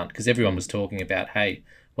completely a stunt because everyone was talking about, hey,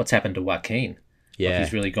 what's happened to Joaquin? Yeah. Like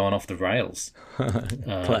he's really gone off the rails.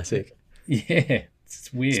 Classic. Yeah,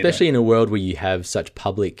 it's weird. Especially in a world where you have such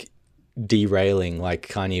public derailing like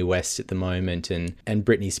Kanye West at the moment, and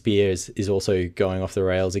Britney Spears is also going off the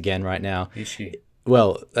rails again right now. Is she?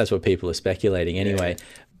 Well, that's what people are speculating anyway.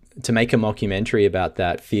 Yeah. To make a mockumentary about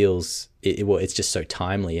that feels, it's just so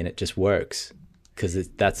timely and it just works because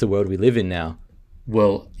that's the world we live in now.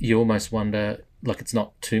 Well, you almost wonder, like, it's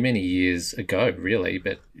not too many years ago, really,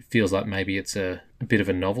 but it feels like maybe it's a bit of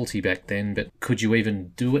a novelty back then. But could you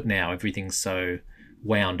even do it now? Everything's so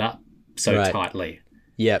wound up so tightly.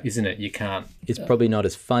 Yeah, isn't it? You can't. It's probably not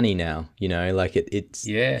as funny now, you know. Like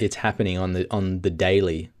it's happening on the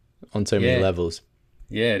daily, on so many levels.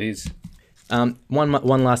 Yeah, it is.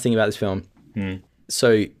 One last thing about this film.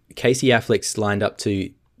 So Casey Affleck's lined up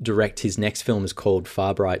to direct his next film. Is called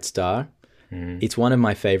Far Bright Star. It's one of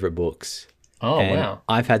my favorite books. Oh, and wow!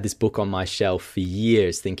 I've had this book on my shelf for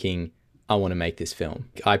years, thinking I want to make this film.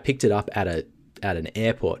 I picked it up at an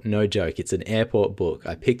airport. No joke. It's an airport book.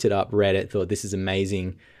 I picked it up, read it, thought this is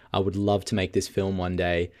amazing. I would love to make this film one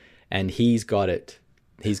day. And he's got it.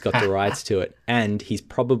 He's got the rights to it. And he's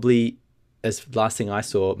probably, as last thing I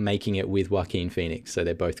saw, making it with Joaquin Phoenix. So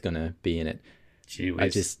they're both going to be in it. Gee whiz. I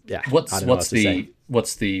just, yeah. What's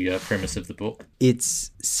the premise of the book?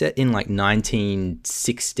 It's set in like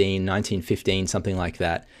 1916, 1915, something like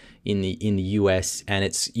that in the US. And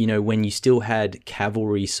it's, you know, when you still had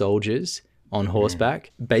cavalry soldiers on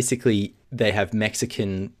horseback. Basically, they have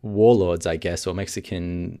Mexican warlords, I guess, or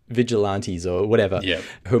Mexican vigilantes or whatever,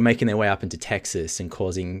 who are making their way up into Texas and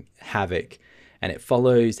causing havoc. And it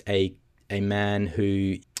follows a man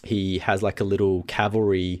who he has like a little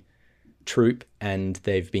cavalry troop, and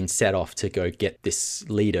they've been set off to go get this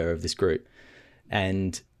leader of this group.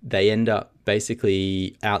 And they end up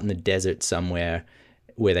basically out in the desert somewhere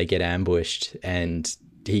where they get ambushed, and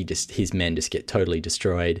his men just get totally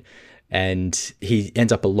destroyed. And he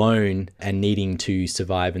ends up alone and needing to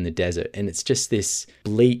survive in the desert. And it's just this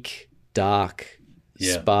bleak, dark,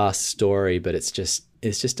 sparse story, but it's just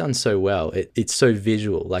done so well. It's so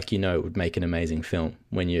visual, like, you know, it would make an amazing film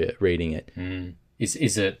when you're reading it.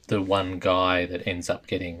 Is it the one guy that ends up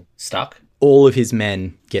getting stuck? All of his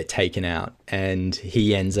men get taken out, and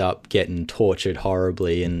he ends up getting tortured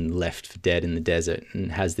horribly and left for dead in the desert,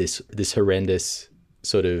 and has this horrendous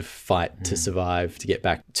sort of fight to survive, to get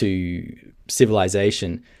back to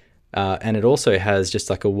civilization. And it also has just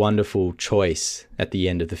like a wonderful choice at the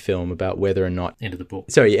end of the film about whether or not... End of the book.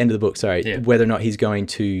 Yeah. Whether or not he's going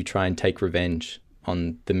to try and take revenge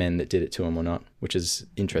on the men that did it to him or not, which is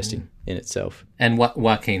interesting in itself. And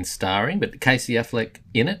Joaquin starring, but Casey Affleck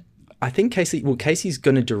in it? I think Casey's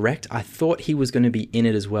going to direct. I thought he was going to be in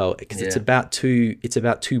it as well, because it's about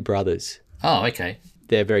two brothers. Oh, okay.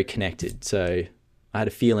 They're very connected, so I had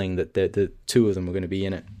a feeling that the two of them were going to be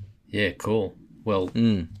in it. Yeah, cool. Well,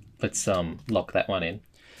 let's lock that one in.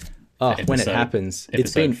 Oh, when it happens.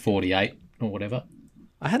 It's been 48 or whatever.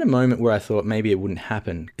 I had a moment where I thought maybe it wouldn't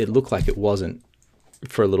happen. It looked like it wasn't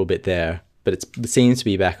for a little bit there, but it seems to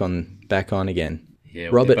be back on again. Yeah,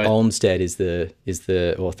 well, Robert Olmsted is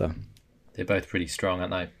the author. They're both pretty strong,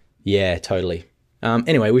 aren't they? Yeah, totally.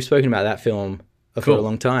 Anyway, we've spoken about that film for a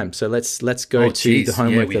long time, so let's go to the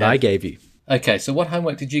homework that I gave you. Okay, so what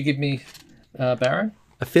homework did you give me, Barron?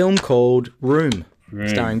 A film called Room,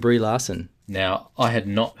 starring Brie Larson. Now, I had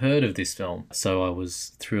not heard of this film, so I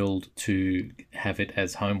was thrilled to have it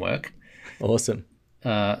as homework. Awesome.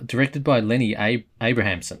 Directed by Lenny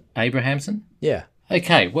Abrahamson. Abrahamson? Yeah.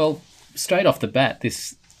 Okay, well, straight off the bat,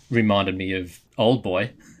 this reminded me of Old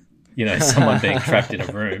Boy. You know, someone being trapped in a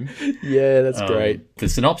room. Yeah, that's great. The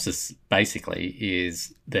synopsis basically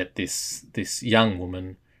is that this young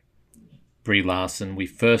woman, Brie Larson, we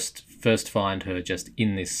first find her just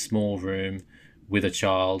in this small room with a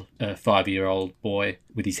child, a 5-year-old boy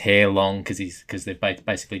with his hair long, because they've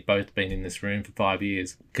basically both been in this room for 5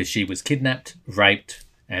 years, because she was kidnapped, raped,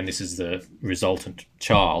 and this is the resultant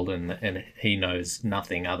child, and he knows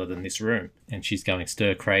nothing other than this room, and she's going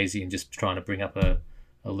stir crazy and just trying to bring up a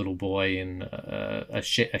little boy in a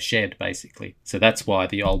shed, basically. So that's why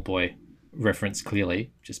the Old Boy reference,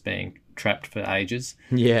 clearly just being trapped for ages.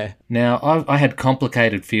 Yeah. Now, I had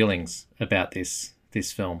complicated feelings about this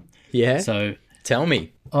film. Yeah? So tell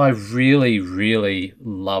me. I really, really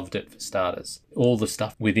loved it, for starters. All the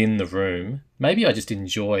stuff within the room. Maybe I just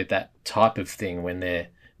enjoy that type of thing when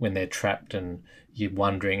they're trapped and you're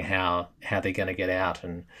wondering how they're going to get out,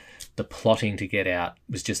 and the plotting to get out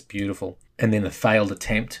was just beautiful. And then the failed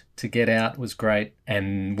attempt to get out was great.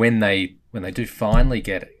 And when they do finally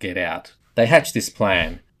get out, they hatch this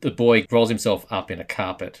plan. The boy rolls himself up in a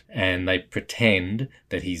carpet and they pretend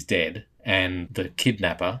that he's dead. And the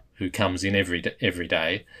kidnapper, who comes in every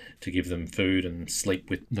day to give them food and sleep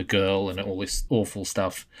with the girl and all this awful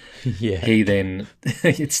stuff, he then...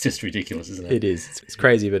 it's just ridiculous, isn't it? It is. It's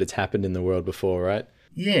crazy, but it's happened in the world before, right?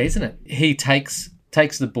 Yeah, isn't it? He takes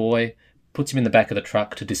the boy, puts him in the back of the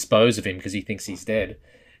truck to dispose of him because he thinks he's dead.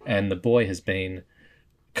 And the boy has been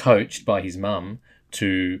coached by his mum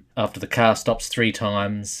to, after the car stops 3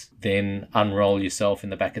 times, then unroll yourself in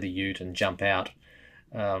the back of the ute and jump out.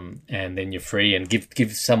 And then you're free, and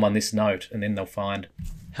give someone this note, and then they'll find.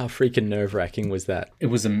 How freaking nerve-wracking was that? It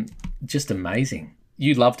was just amazing.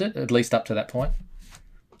 You loved it, at least up to that point?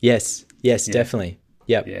 Yes, definitely.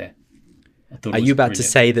 Yep. Yeah. Are you about to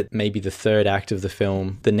say that maybe the third act of the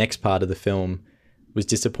film, the next part of the film, was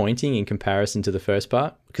disappointing in comparison to the first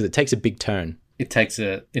part? Because it takes a big turn. It takes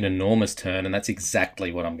an enormous turn, and that's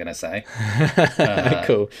exactly what I'm going to say.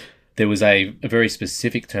 Cool. There was a very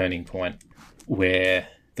specific turning point where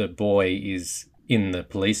the boy is in the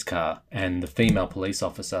police car and the female police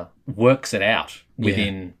officer works it out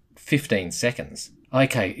within 15 seconds.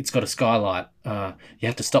 Okay, it's got a skylight. You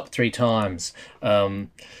have to stop 3 times. And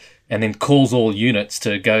then calls all units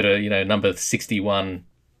to go to, number 61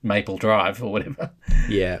 Maple Drive or whatever.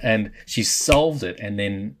 Yeah. And she solved it. And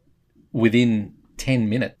then within 10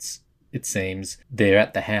 minutes, it seems, they're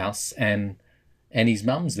at the house and his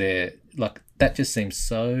mum's there. Like, that just seems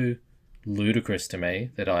so ludicrous to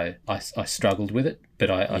me that I struggled with it. But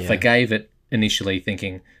I forgave it initially,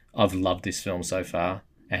 thinking, I've loved this film so far,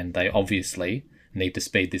 and they obviously need to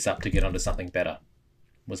speed this up to get onto something better,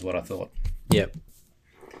 was what I thought. Yep.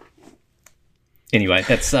 Anyway,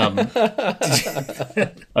 that's I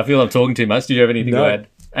feel I'm talking too much. Did you have anything to add?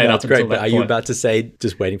 No, that's great. But are you about to say,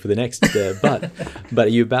 just waiting for the next but are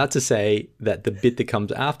you about to say that the bit that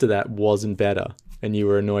comes after that wasn't better and you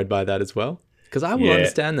were annoyed by that as well? Because I will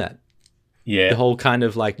understand that. Yeah. The whole kind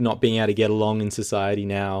of like not being able to get along in society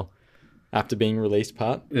now after being released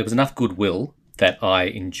part. There was enough goodwill that I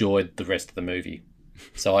enjoyed the rest of the movie.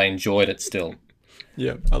 So I enjoyed it still.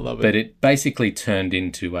 Yeah, I love it. But it basically turned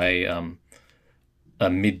into a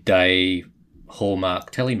midday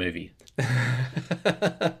Hallmark telemovie.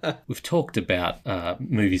 We've talked about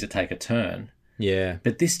movies that take a turn. Yeah.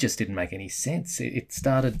 But this just didn't make any sense. It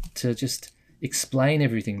started to just explain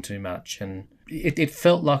everything too much, and it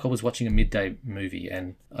felt like I was watching a midday movie,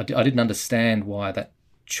 and I didn't understand why that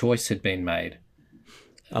choice had been made.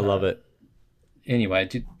 I love it. Anyway,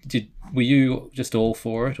 were you just all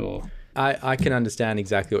for it, or? I can understand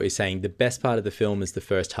exactly what you're saying. The best part of the film is the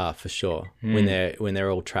first half for sure, when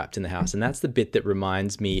they're all trapped in the house, and that's the bit that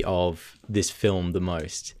reminds me of this film the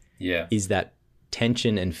most. Yeah, is that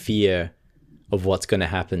tension and fear of what's going to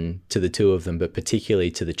happen to the two of them, but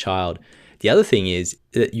particularly to the child. The other thing is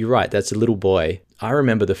that you're right. That's a little boy. I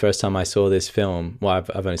remember the first time I saw this film. Well,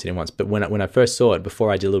 I've only seen it once, but when I first saw it, before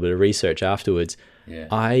I did a little bit of research afterwards,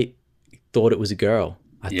 I thought it was a girl.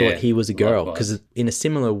 I thought he was a girl, because in a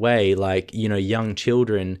similar way, like, young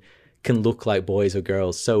children can look like boys or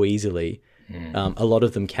girls so easily. A lot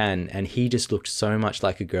of them can. And he just looked so much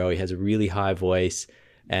like a girl. He has a really high voice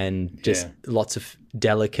and just lots of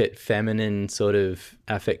delicate feminine sort of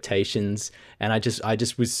affectations. And I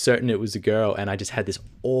just was certain it was a girl. And I just had this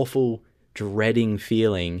awful dreading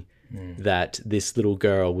feeling that this little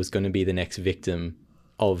girl was going to be the next victim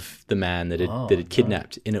of the man that had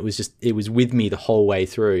kidnapped. And it was with me the whole way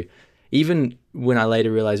through. Even when I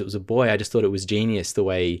later realized it was a boy, I just thought it was genius the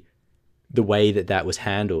way that was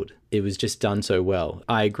handled. It was just done so well.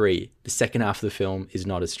 I agree. The second half of the film is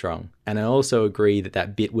not as strong. And I also agree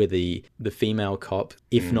that bit where the female cop,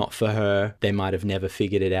 if not for her, they might have never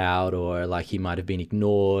figured it out, or like he might have been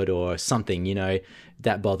ignored or something,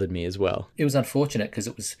 that bothered me as well. It was unfortunate because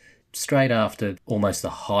it was straight after almost the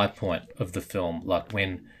high point of the film, like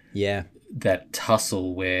when that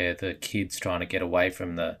tussle where the kid's trying to get away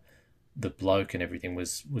from the bloke and everything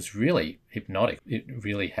was really hypnotic. It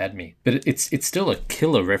really had me. But it's still a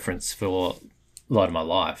killer reference for Light of My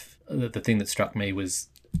Life. The thing that struck me was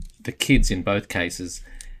the kids in both cases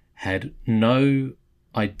had no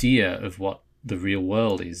idea of what the real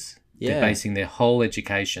world is. Yeah. They're basing their whole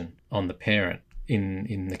education on the parent.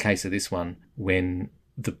 In the case of this one, when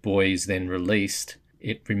the boy is then released,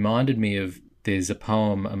 it reminded me of, there's a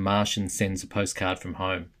poem, A Martian Sends a Postcard from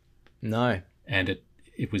Home. No. And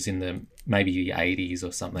it was in maybe the 80s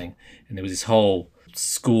or something. And there was this whole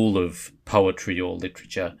school of poetry or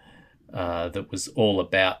literature that was all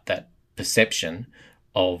about that perception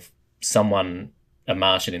of someone, a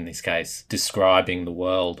Martian in this case, describing the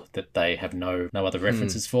world that they have no other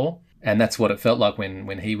references for. And that's what it felt like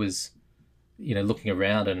when he was, looking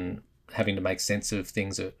around and having to make sense of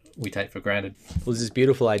things that we take for granted. Well, there's this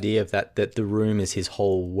beautiful idea of that the room is his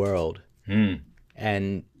whole world.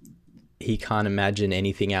 And he can't imagine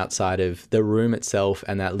anything outside of the room itself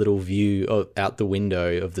and that little view out the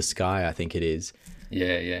window of the sky, I think it is.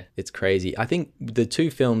 Yeah. It's crazy. I think the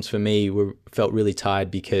two films for me felt really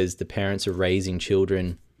tied because the parents are raising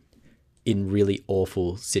children in really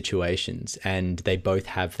awful situations, and they both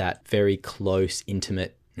have that very close,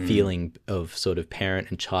 intimate feeling of sort of parent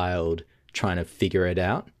and child trying to figure it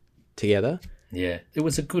out together. Yeah, it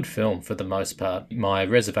was a good film for the most part. My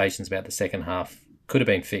reservations about the second half could have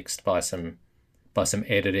been fixed by some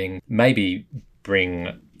editing. Maybe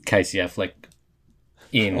bring Casey Affleck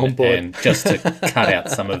in and just to cut out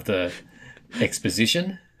some of the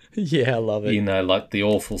exposition. Yeah, I love it. You know, like the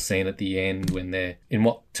awful scene at the end when they're in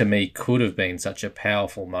what to me could have been such a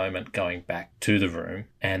powerful moment going back to the room,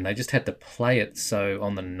 and they just had to play it so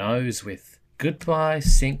on the nose with goodbye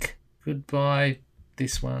sink, goodbye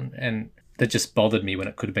this one, and that just bothered me when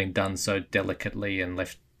it could have been done so delicately and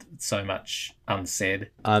left so much unsaid.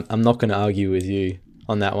 I'm not going to argue with you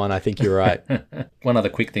on that one. I think you're right. One other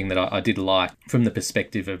quick thing that I did like from the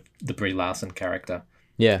perspective of the Brie Larson character.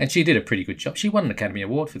 Yeah. And she did a pretty good job. She won an Academy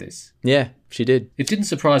Award for this. Yeah, she did. It didn't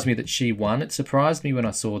surprise me that she won. It surprised me when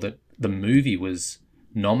I saw that the movie was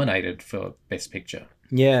nominated for Best Picture.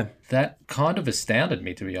 Yeah. That kind of astounded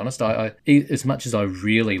me, to be honest. I as much as I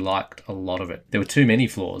really liked a lot of it, there were too many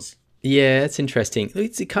flaws. Yeah, it's interesting.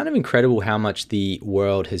 It's kind of incredible how much the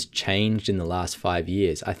world has changed in the last 5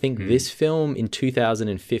 years. I think this film in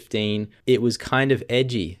 2015, it was kind of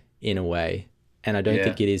edgy in a way, and I don't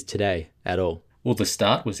think it is today at all. Well, the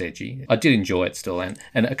start was edgy. I did enjoy it still, and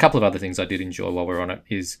a couple of other things I did enjoy while we're on it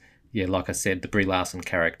is, like I said, the Brie Larson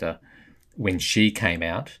character, when she came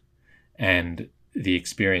out, and the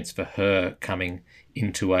experience for her coming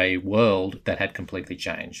into a world that had completely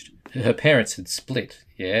changed. Her parents had split,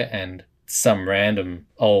 and some random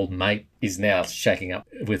old mate is now shaking up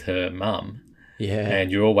with her mum. Yeah.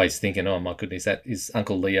 And you're always thinking, oh my goodness, that is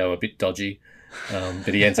Uncle Leo a bit dodgy,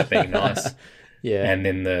 but he ends up being nice. Yeah. And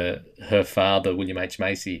then her father, William H.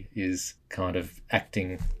 Macy, is kind of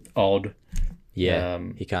acting odd. Yeah,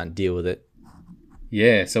 he can't deal with it.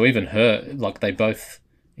 Yeah, so even her, like they both,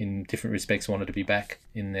 in different respects, wanted to be back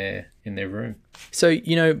in their room. So,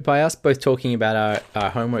 by us both talking about our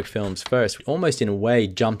homework films first, we almost in a way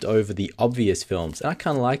jumped over the obvious films. And I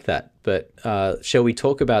kind of like that. But shall we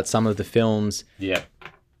talk about some of the films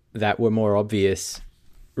that were more obvious,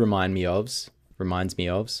 reminds me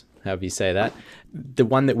of, however you say that. The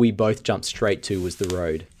one that we both jumped straight to was The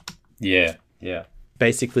Road. Yeah.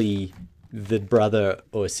 Basically, the brother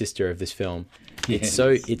or sister of this film. It's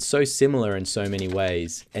so similar in so many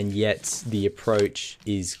ways, and yet the approach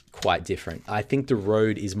is quite different. I think The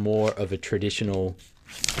Road is more of a traditional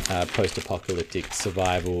post-apocalyptic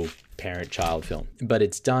survival parent-child film, but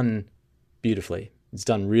it's done beautifully. It's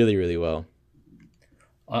done really, really well.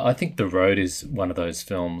 I think The Road is one of those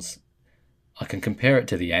films. I can compare it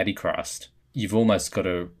to The Antichrist. You've almost got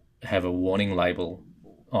to have a warning label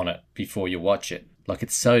on it before you watch it. Like,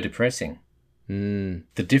 it's so depressing.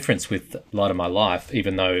 The difference with Light of My Life,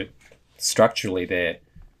 even though structurally they're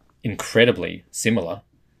incredibly similar,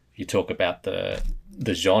 you talk about the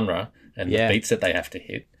genre and the beats that they have to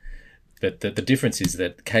hit, but the difference is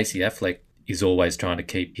that Casey Affleck is always trying to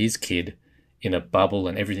keep his kid in a bubble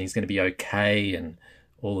and everything's going to be okay and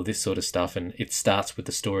all of this sort of stuff, and it starts with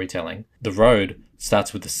the storytelling. The Road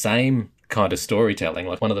starts with the same kind of storytelling.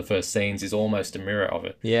 Like, one of the first scenes is almost a mirror of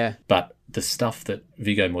it. Yeah. But the stuff that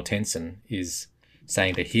Viggo Mortensen is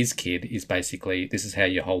saying to his kid is basically, this is how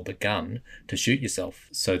you hold the gun to shoot yourself.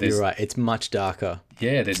 So you're right. It's much darker.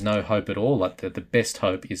 Yeah, there's no hope at all. Like, the best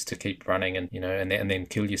hope is to keep running and then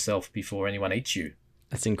kill yourself before anyone eats you.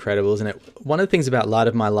 That's incredible, isn't it? One of the things about Light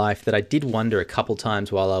of My Life that I did wonder a couple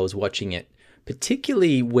times while I was watching it,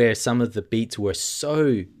 particularly where some of the beats were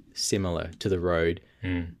so similar to The Road,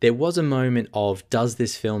 there was a moment of, does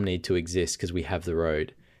this film need to exist because we have The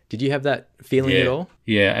Road? Did you have that feeling at all?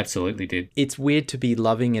 Yeah, absolutely did. It's weird to be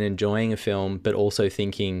loving and enjoying a film, but also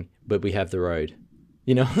thinking, but we have The Road.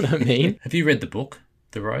 You know what I mean? Have you read the book,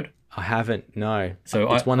 The Road? I haven't, no.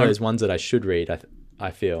 So it's one of those ones that I should read,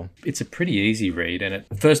 I feel. It's a pretty easy read. And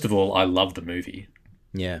first of all, I love the movie.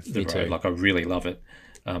 Yeah, The me Road. too. Like, I really love it.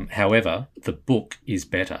 However, the book is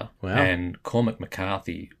better. Wow. And Cormac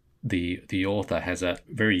McCarthy, the author, has a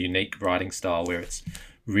very unique writing style where it's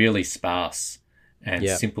really sparse and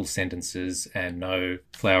simple sentences and no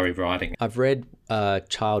flowery writing. I've read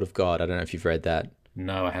Child of God. I don't know if you've read that.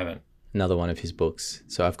 No, I haven't. Another one of his books.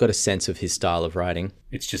 So I've got a sense of his style of writing.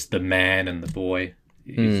 It's just the man and the boy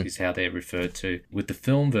is how they're referred to. With the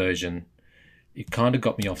film version, it kind of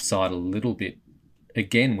got me offside a little bit.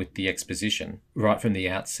 Again, with the exposition, right from the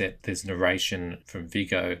outset, there's narration from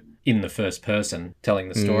Viggo in the first person telling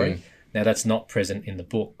the story. Now, that's not present in the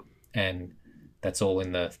book, and that's all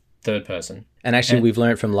in the third person. And actually, we've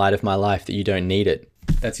learned from Light of My Life that you don't need it.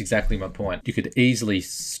 That's exactly my point. You could easily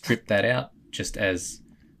strip that out, just as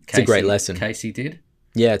It's a great lesson. Casey did.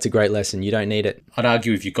 Yeah, it's a great lesson. You don't need it. I'd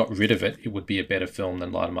argue if you got rid of it, it would be a better film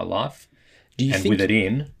than Light of My Life. With it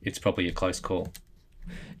in, it's probably a close call.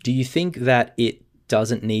 Do you think that it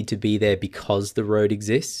doesn't need to be there because The Road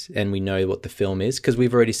exists and we know what the film is? Because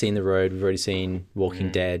we've already seen The Road, we've already seen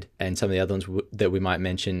Walking Dead, and some of the other ones that we might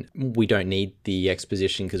mention. We don't need the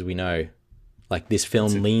exposition because we know, like, this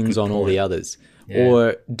film leans on all the others. Yeah.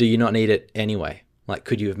 Or do you not need it anyway? Like,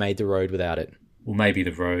 could you have made The Road without it? Well, maybe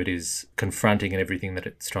The Road is confronting and everything that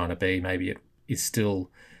it's trying to be. Maybe it is still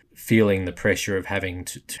feeling the pressure of having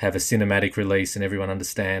to have a cinematic release and everyone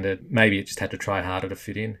understand it. Maybe it just had to try harder to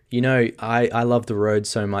fit in. You know, I love The Road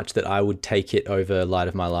so much that I would take it over Light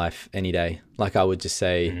of My Life any day. Like, I would just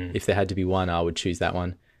say, if there had to be one, I would choose that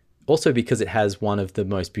one. Also because it has one of the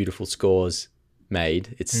most beautiful scores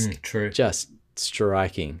made. It's true. Just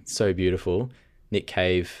striking. So beautiful. Nick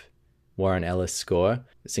Cave, Warren Ellis score.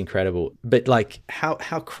 It's incredible. But like, how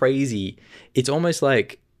crazy. It's almost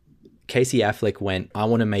like Casey Affleck went, I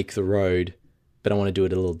want to make The Road, but I want to do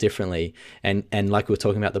it a little differently. And like we were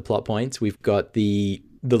talking about the plot points, we've got the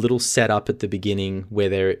little setup at the beginning where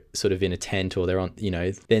they're sort of in a tent or they're on, you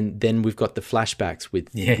know, then we've got the flashbacks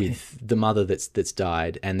with the mother that's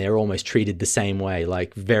died, and they're almost treated the same way,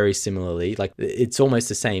 like very similarly, like it's almost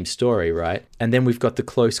the same story, right? And then we've got the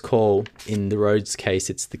close call. In The Road's case,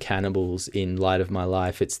 it's the cannibals. In Light of My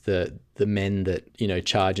Life, it's the men that, you know,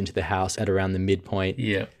 charge into the house at around the midpoint.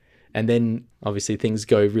 Yeah. And then obviously things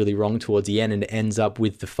go really wrong towards the end, and it ends up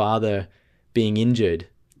with the father being injured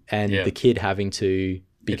and the kid having to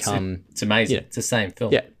become... It's amazing. It's the same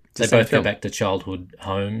film. Yeah. They both go back to childhood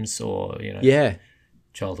homes or, you know,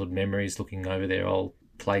 childhood memories, looking over their old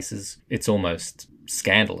places. It's almost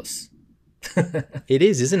scandalous. It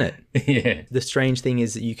is, isn't it? Yeah. The strange thing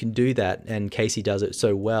is that you can do that, and Casey does it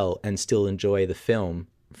so well, and still enjoy the film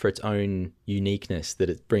for its own uniqueness that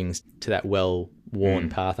it brings to that well-worn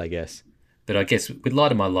path, I guess. But I guess with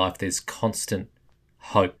Light of My Life, there's constant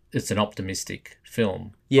hope. It's an optimistic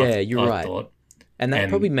film. Yeah, you're right. Thought. And that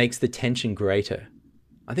probably makes the tension greater.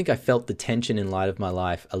 I think I felt the tension in Light of My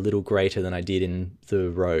Life a little greater than I did in The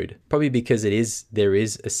Road. Probably because there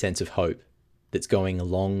is a sense of hope that's going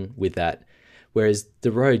along with that. Whereas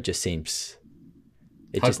The Road just seems...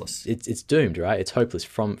 hopeless. It's doomed, right? It's hopeless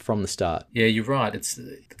from the start. Yeah, you're right. It's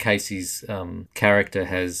Casey's character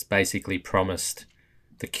has basically promised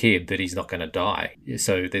the kid that he's not going to die.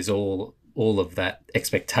 So there's all of that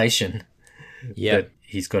expectation that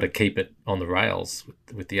he's got to keep it on the rails.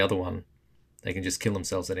 With the other one, they can just kill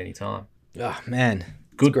themselves at any time. Oh, man.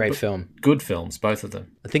 Great film. Good films, both of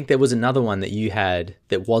them. I think there was another one that you had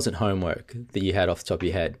that wasn't homework that you had off the top of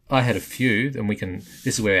your head. I had a few, and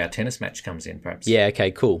this is where our tennis match comes in, perhaps. Yeah,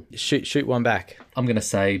 okay, cool. Shoot one back. I'm going to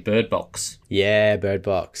say Bird Box. Yeah, Bird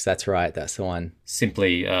Box. That's right. That's the one.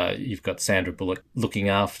 Simply, you've got Sandra Bullock looking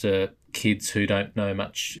after kids who don't know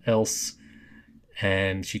much else,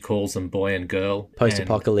 and she calls them boy and girl.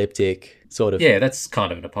 Post-apocalyptic, sort of. Yeah, that's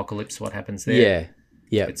kind of an apocalypse, what happens there. Yeah.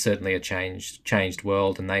 Yeah, it's certainly a changed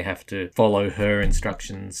world, and they have to follow her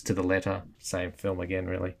instructions to the letter. Same film again,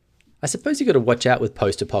 really. I suppose you got to watch out with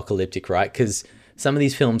post-apocalyptic, right? Because some of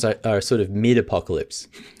these films are sort of mid-apocalypse,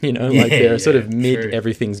 you know, like they're sort of mid. True.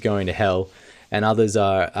 Everything's going to hell, and others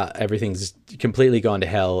are everything's completely gone to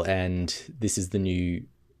hell, and this is the new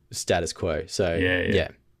status quo. So yeah.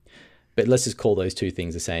 But let's just call those two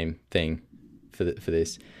things the same thing for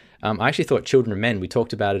this. I actually thought Children of Men, we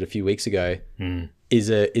talked about it a few weeks ago,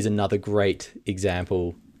 is another great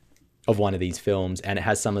example of one of these films, and it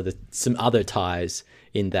has some other ties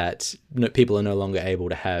in that people are no longer able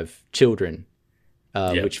to have children,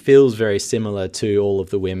 which feels very similar to all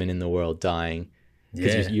of the women in the world dying,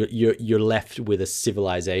 because you're left with a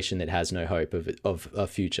civilization that has no hope of a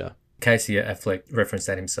future. Casey Affleck referenced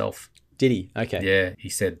that himself. Did he? Okay. Yeah, he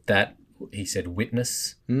said that. He said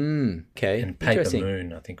Witness. Okay. And Paper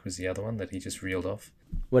Moon, I think, was the other one that he just reeled off.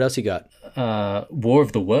 What else you got? War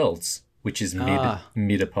of the Worlds, which is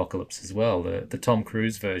mid-apocalypse as well. The Tom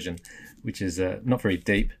Cruise version, which is not very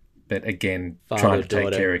deep, but again, trying to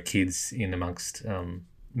take care of kids in amongst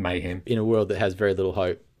mayhem. In a world that has very little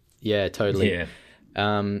hope. Yeah, totally. Yeah.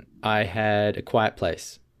 I had A Quiet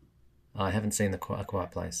Place. I haven't seen A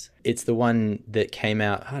Quiet Place. It's the one that came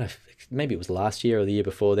out, I don't know, maybe it was last year or the year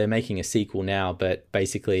before. They're making a sequel now, but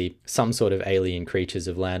basically some sort of alien creatures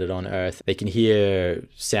have landed on Earth. They can hear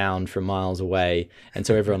sound from miles away, and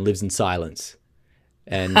so everyone lives in silence.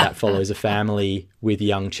 And that follows a family with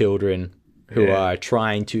young children who are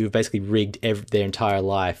trying to basically rigged their entire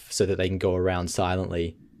life so that they can go around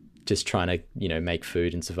silently, just trying to, make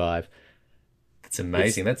food and survive. It's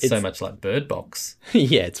amazing. That's so much like Bird Box.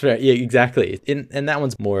 Yeah, exactly. And that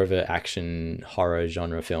one's more of an action horror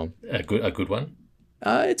genre film. A good one.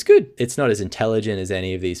 It's good. It's not as intelligent as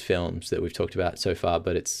any of these films that we've talked about so far,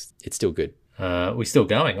 but it's still good. We're still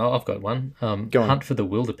going. I've got one. Go on. Hunt for the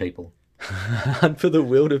Wilder People. Hunt for the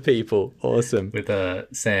Wilder People. Awesome. With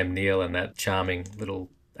Sam Neill and that charming little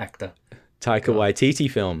actor. Taika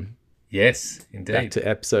Waititi film. Yes, indeed. Back to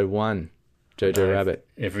episode 1. Jojo Rabbit.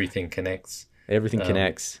 Everything connects. Everything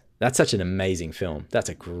connects. That's such an amazing film. That's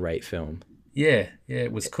a great film. Yeah,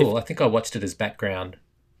 it was cool. I think I watched it as background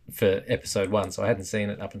for episode 1, so I hadn't seen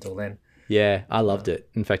it up until then. Yeah, I loved it.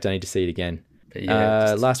 In fact, I need to see it again. But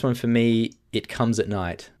yeah, last one for me, It Comes at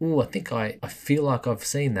Night. Oh, I think I feel like I've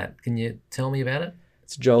seen that. Can you tell me about it?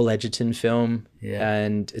 It's a Joel Edgerton film,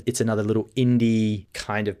 and it's another little indie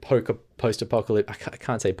kind of post-apocalypse. I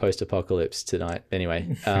can't say post-apocalypse tonight. Anyway,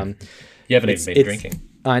 you haven't even been drinking.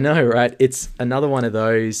 I know, right? It's another one of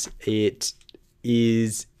those. It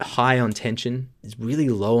is high on tension. It's really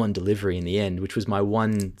low on delivery in the end, which was my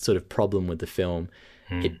one sort of problem with the film.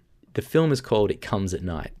 The film is called It Comes at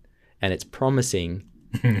Night, and it's promising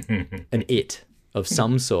an it of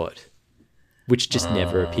some sort, which just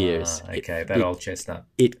never appears. Okay, that old chestnut.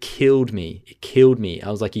 It killed me. It killed me.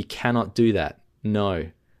 I was like, you cannot do that.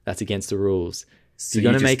 No, that's against the rules. So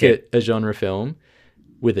you're going to make a genre film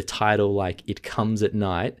with a title like It Comes at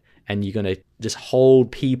Night, and you're going to just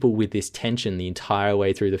hold people with this tension the entire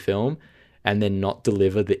way through the film and then not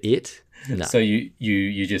deliver the it. No. So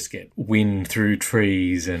you just get wind through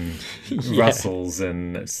trees and rustles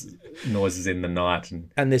and noises in the night.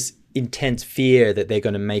 And this intense fear that they're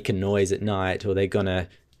going to make a noise at night, or they're going to,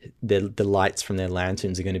 the lights from their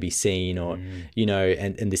lanterns are going to be seen, or, you know,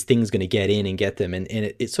 and this thing's going to get in and get them. And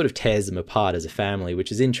it sort of tears them apart as a family,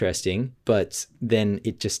 which is interesting, but then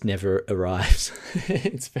it just never arrives.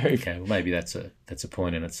 It's very... Okay, well, maybe that's a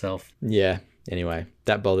point in itself. Yeah. Anyway,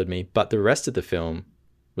 that bothered me. But the rest of the film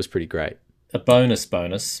was pretty great. A bonus.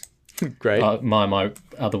 Great. My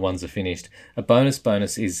other ones are finished. A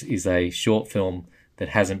bonus is a short film that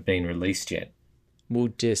hasn't been released yet. Well,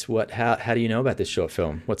 just how do you know about this short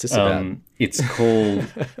film? What's this about? It's called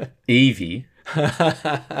Evie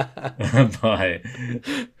by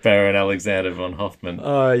Baron Alexander von Hoffman.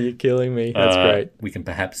 Oh, you're killing me. That's great. We can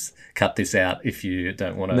perhaps cut this out if you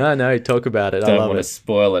don't want to. No, talk about it. Don't want to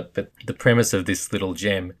spoil it. But the premise of this little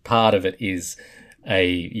gem, part of it is a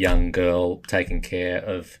young girl taking care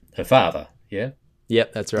of her father. Yeah.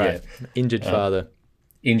 Yep, that's right. Yeah. Injured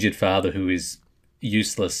father who is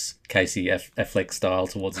useless, Casey Affleck style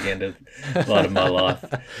towards the end of Light of My Life.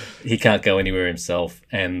 He can't go anywhere himself,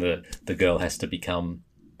 and the girl has to become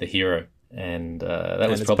the hero. And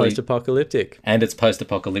it's post-apocalyptic. And it's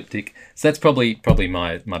post-apocalyptic. So that's probably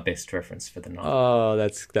my best reference for the night. Oh,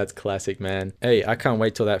 that's classic, man. Hey, I can't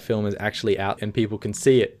wait till that film is actually out and people can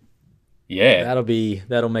see it. Yeah.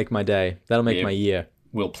 That'll make my day. That'll make my year.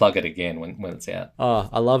 We'll plug it again when it's out. Oh,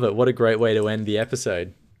 I love it. What a great way to end the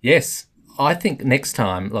episode. Yes. I think next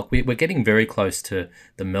time, like we're getting very close to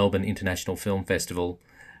the Melbourne International Film Festival.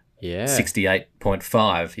 Yeah.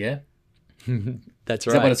 68.5, yeah? That's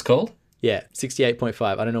right. Is that what it's called? Yeah, 68.5.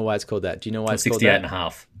 I don't know why it's called that. Do you know why it's called that?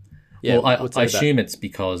 68.5. Yeah, well, I assume it's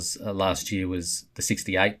because last year was the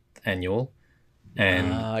 68th annual.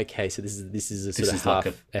 And okay, so this is a sort of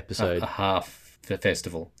half episode. A half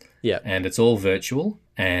festival. Yeah. And it's all virtual,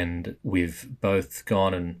 and we've both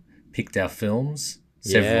gone and picked our films.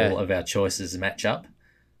 Several of our choices match up.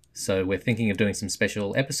 So we're thinking of doing some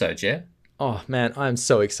special episodes, yeah? Oh, man, I'm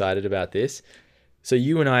so excited about this. So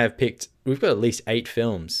you and I we've got at least 8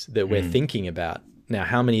 films that we're thinking about. Now,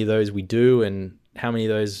 how many of those we do and how many of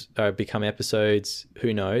those become episodes,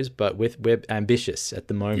 who knows? But we're ambitious at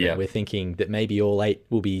the moment. Yeah. We're thinking that maybe all 8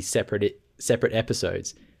 will be separate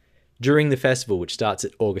episodes during the festival, which starts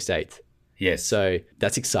at August 8th. Yes. So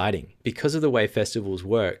that's exciting. Because of the way festivals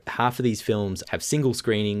work, half of these films have single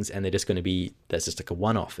screenings and that's just like a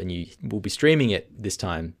one-off, and you will be streaming it this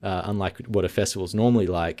time, unlike what a festival's normally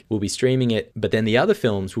like. We'll be streaming it, but then the other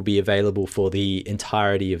films will be available for the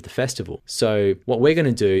entirety of the festival. So what we're going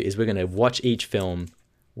to do is we're going to watch each film.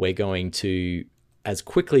 We're going to, as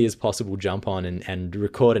quickly as possible, jump on and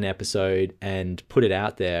record an episode and put it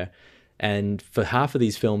out there. And for half of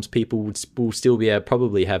these films, people will still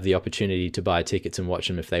probably have the opportunity to buy tickets and watch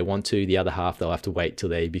them if they want to. The other half, they'll have to wait till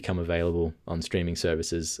they become available on streaming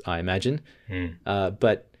services, I imagine.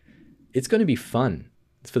 But it's going to be fun.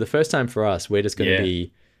 For the first time for us, we're going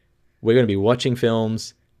to be watching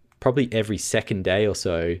films probably every second day or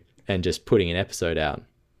so and just putting an episode out.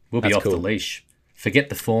 We'll be off the leash. Forget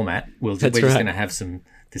the format. We're just going to have some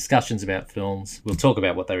discussions about films. We'll talk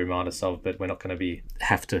about what they remind us of, but we're not going to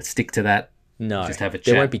have to stick to that. No, just have a chat.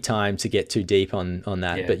 There won't be time to get too deep on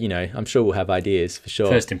that, Yeah. but I'm sure we'll have ideas for sure.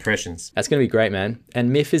 First impressions. That's going to be great, man.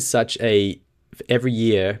 And MIF is every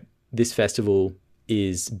year, this festival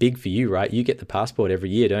is big for you, right? You get the passport every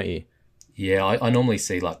year, don't you? Yeah, I normally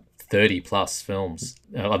see like 30 plus films.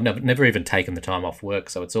 I've never even taken the time off work,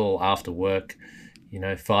 so it's all after work,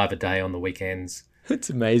 5 a day on the weekends. It's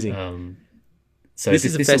amazing. So this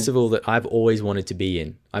is a festival that I've always wanted to be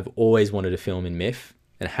in. I've always wanted to film in MIF,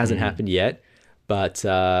 and it hasn't happened yet, but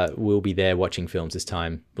we'll be there watching films this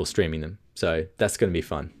time. We're streaming them. So that's going to be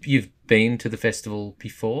fun. You've been to the festival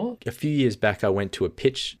before? A few years back, I went to a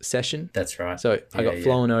pitch session. That's right. So I got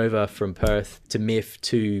flown over from Perth to MIF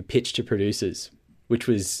to pitch to producers, which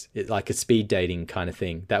was like a speed dating kind of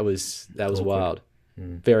thing. That was wild.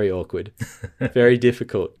 Very awkward. Very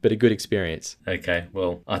difficult, but a good experience. Okay,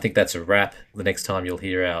 well, I think that's a wrap. The next time you'll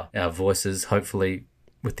hear our voices, hopefully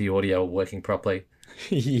with the audio working properly.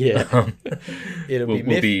 Yeah.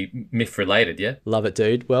 We'll be MIF related, yeah? Love it,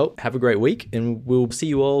 dude. Well, have a great week, and we'll see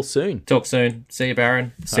you all soon. Talk soon. See you,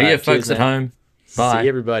 Baron. See you, folks at home. Bye. See you,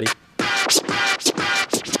 everybody.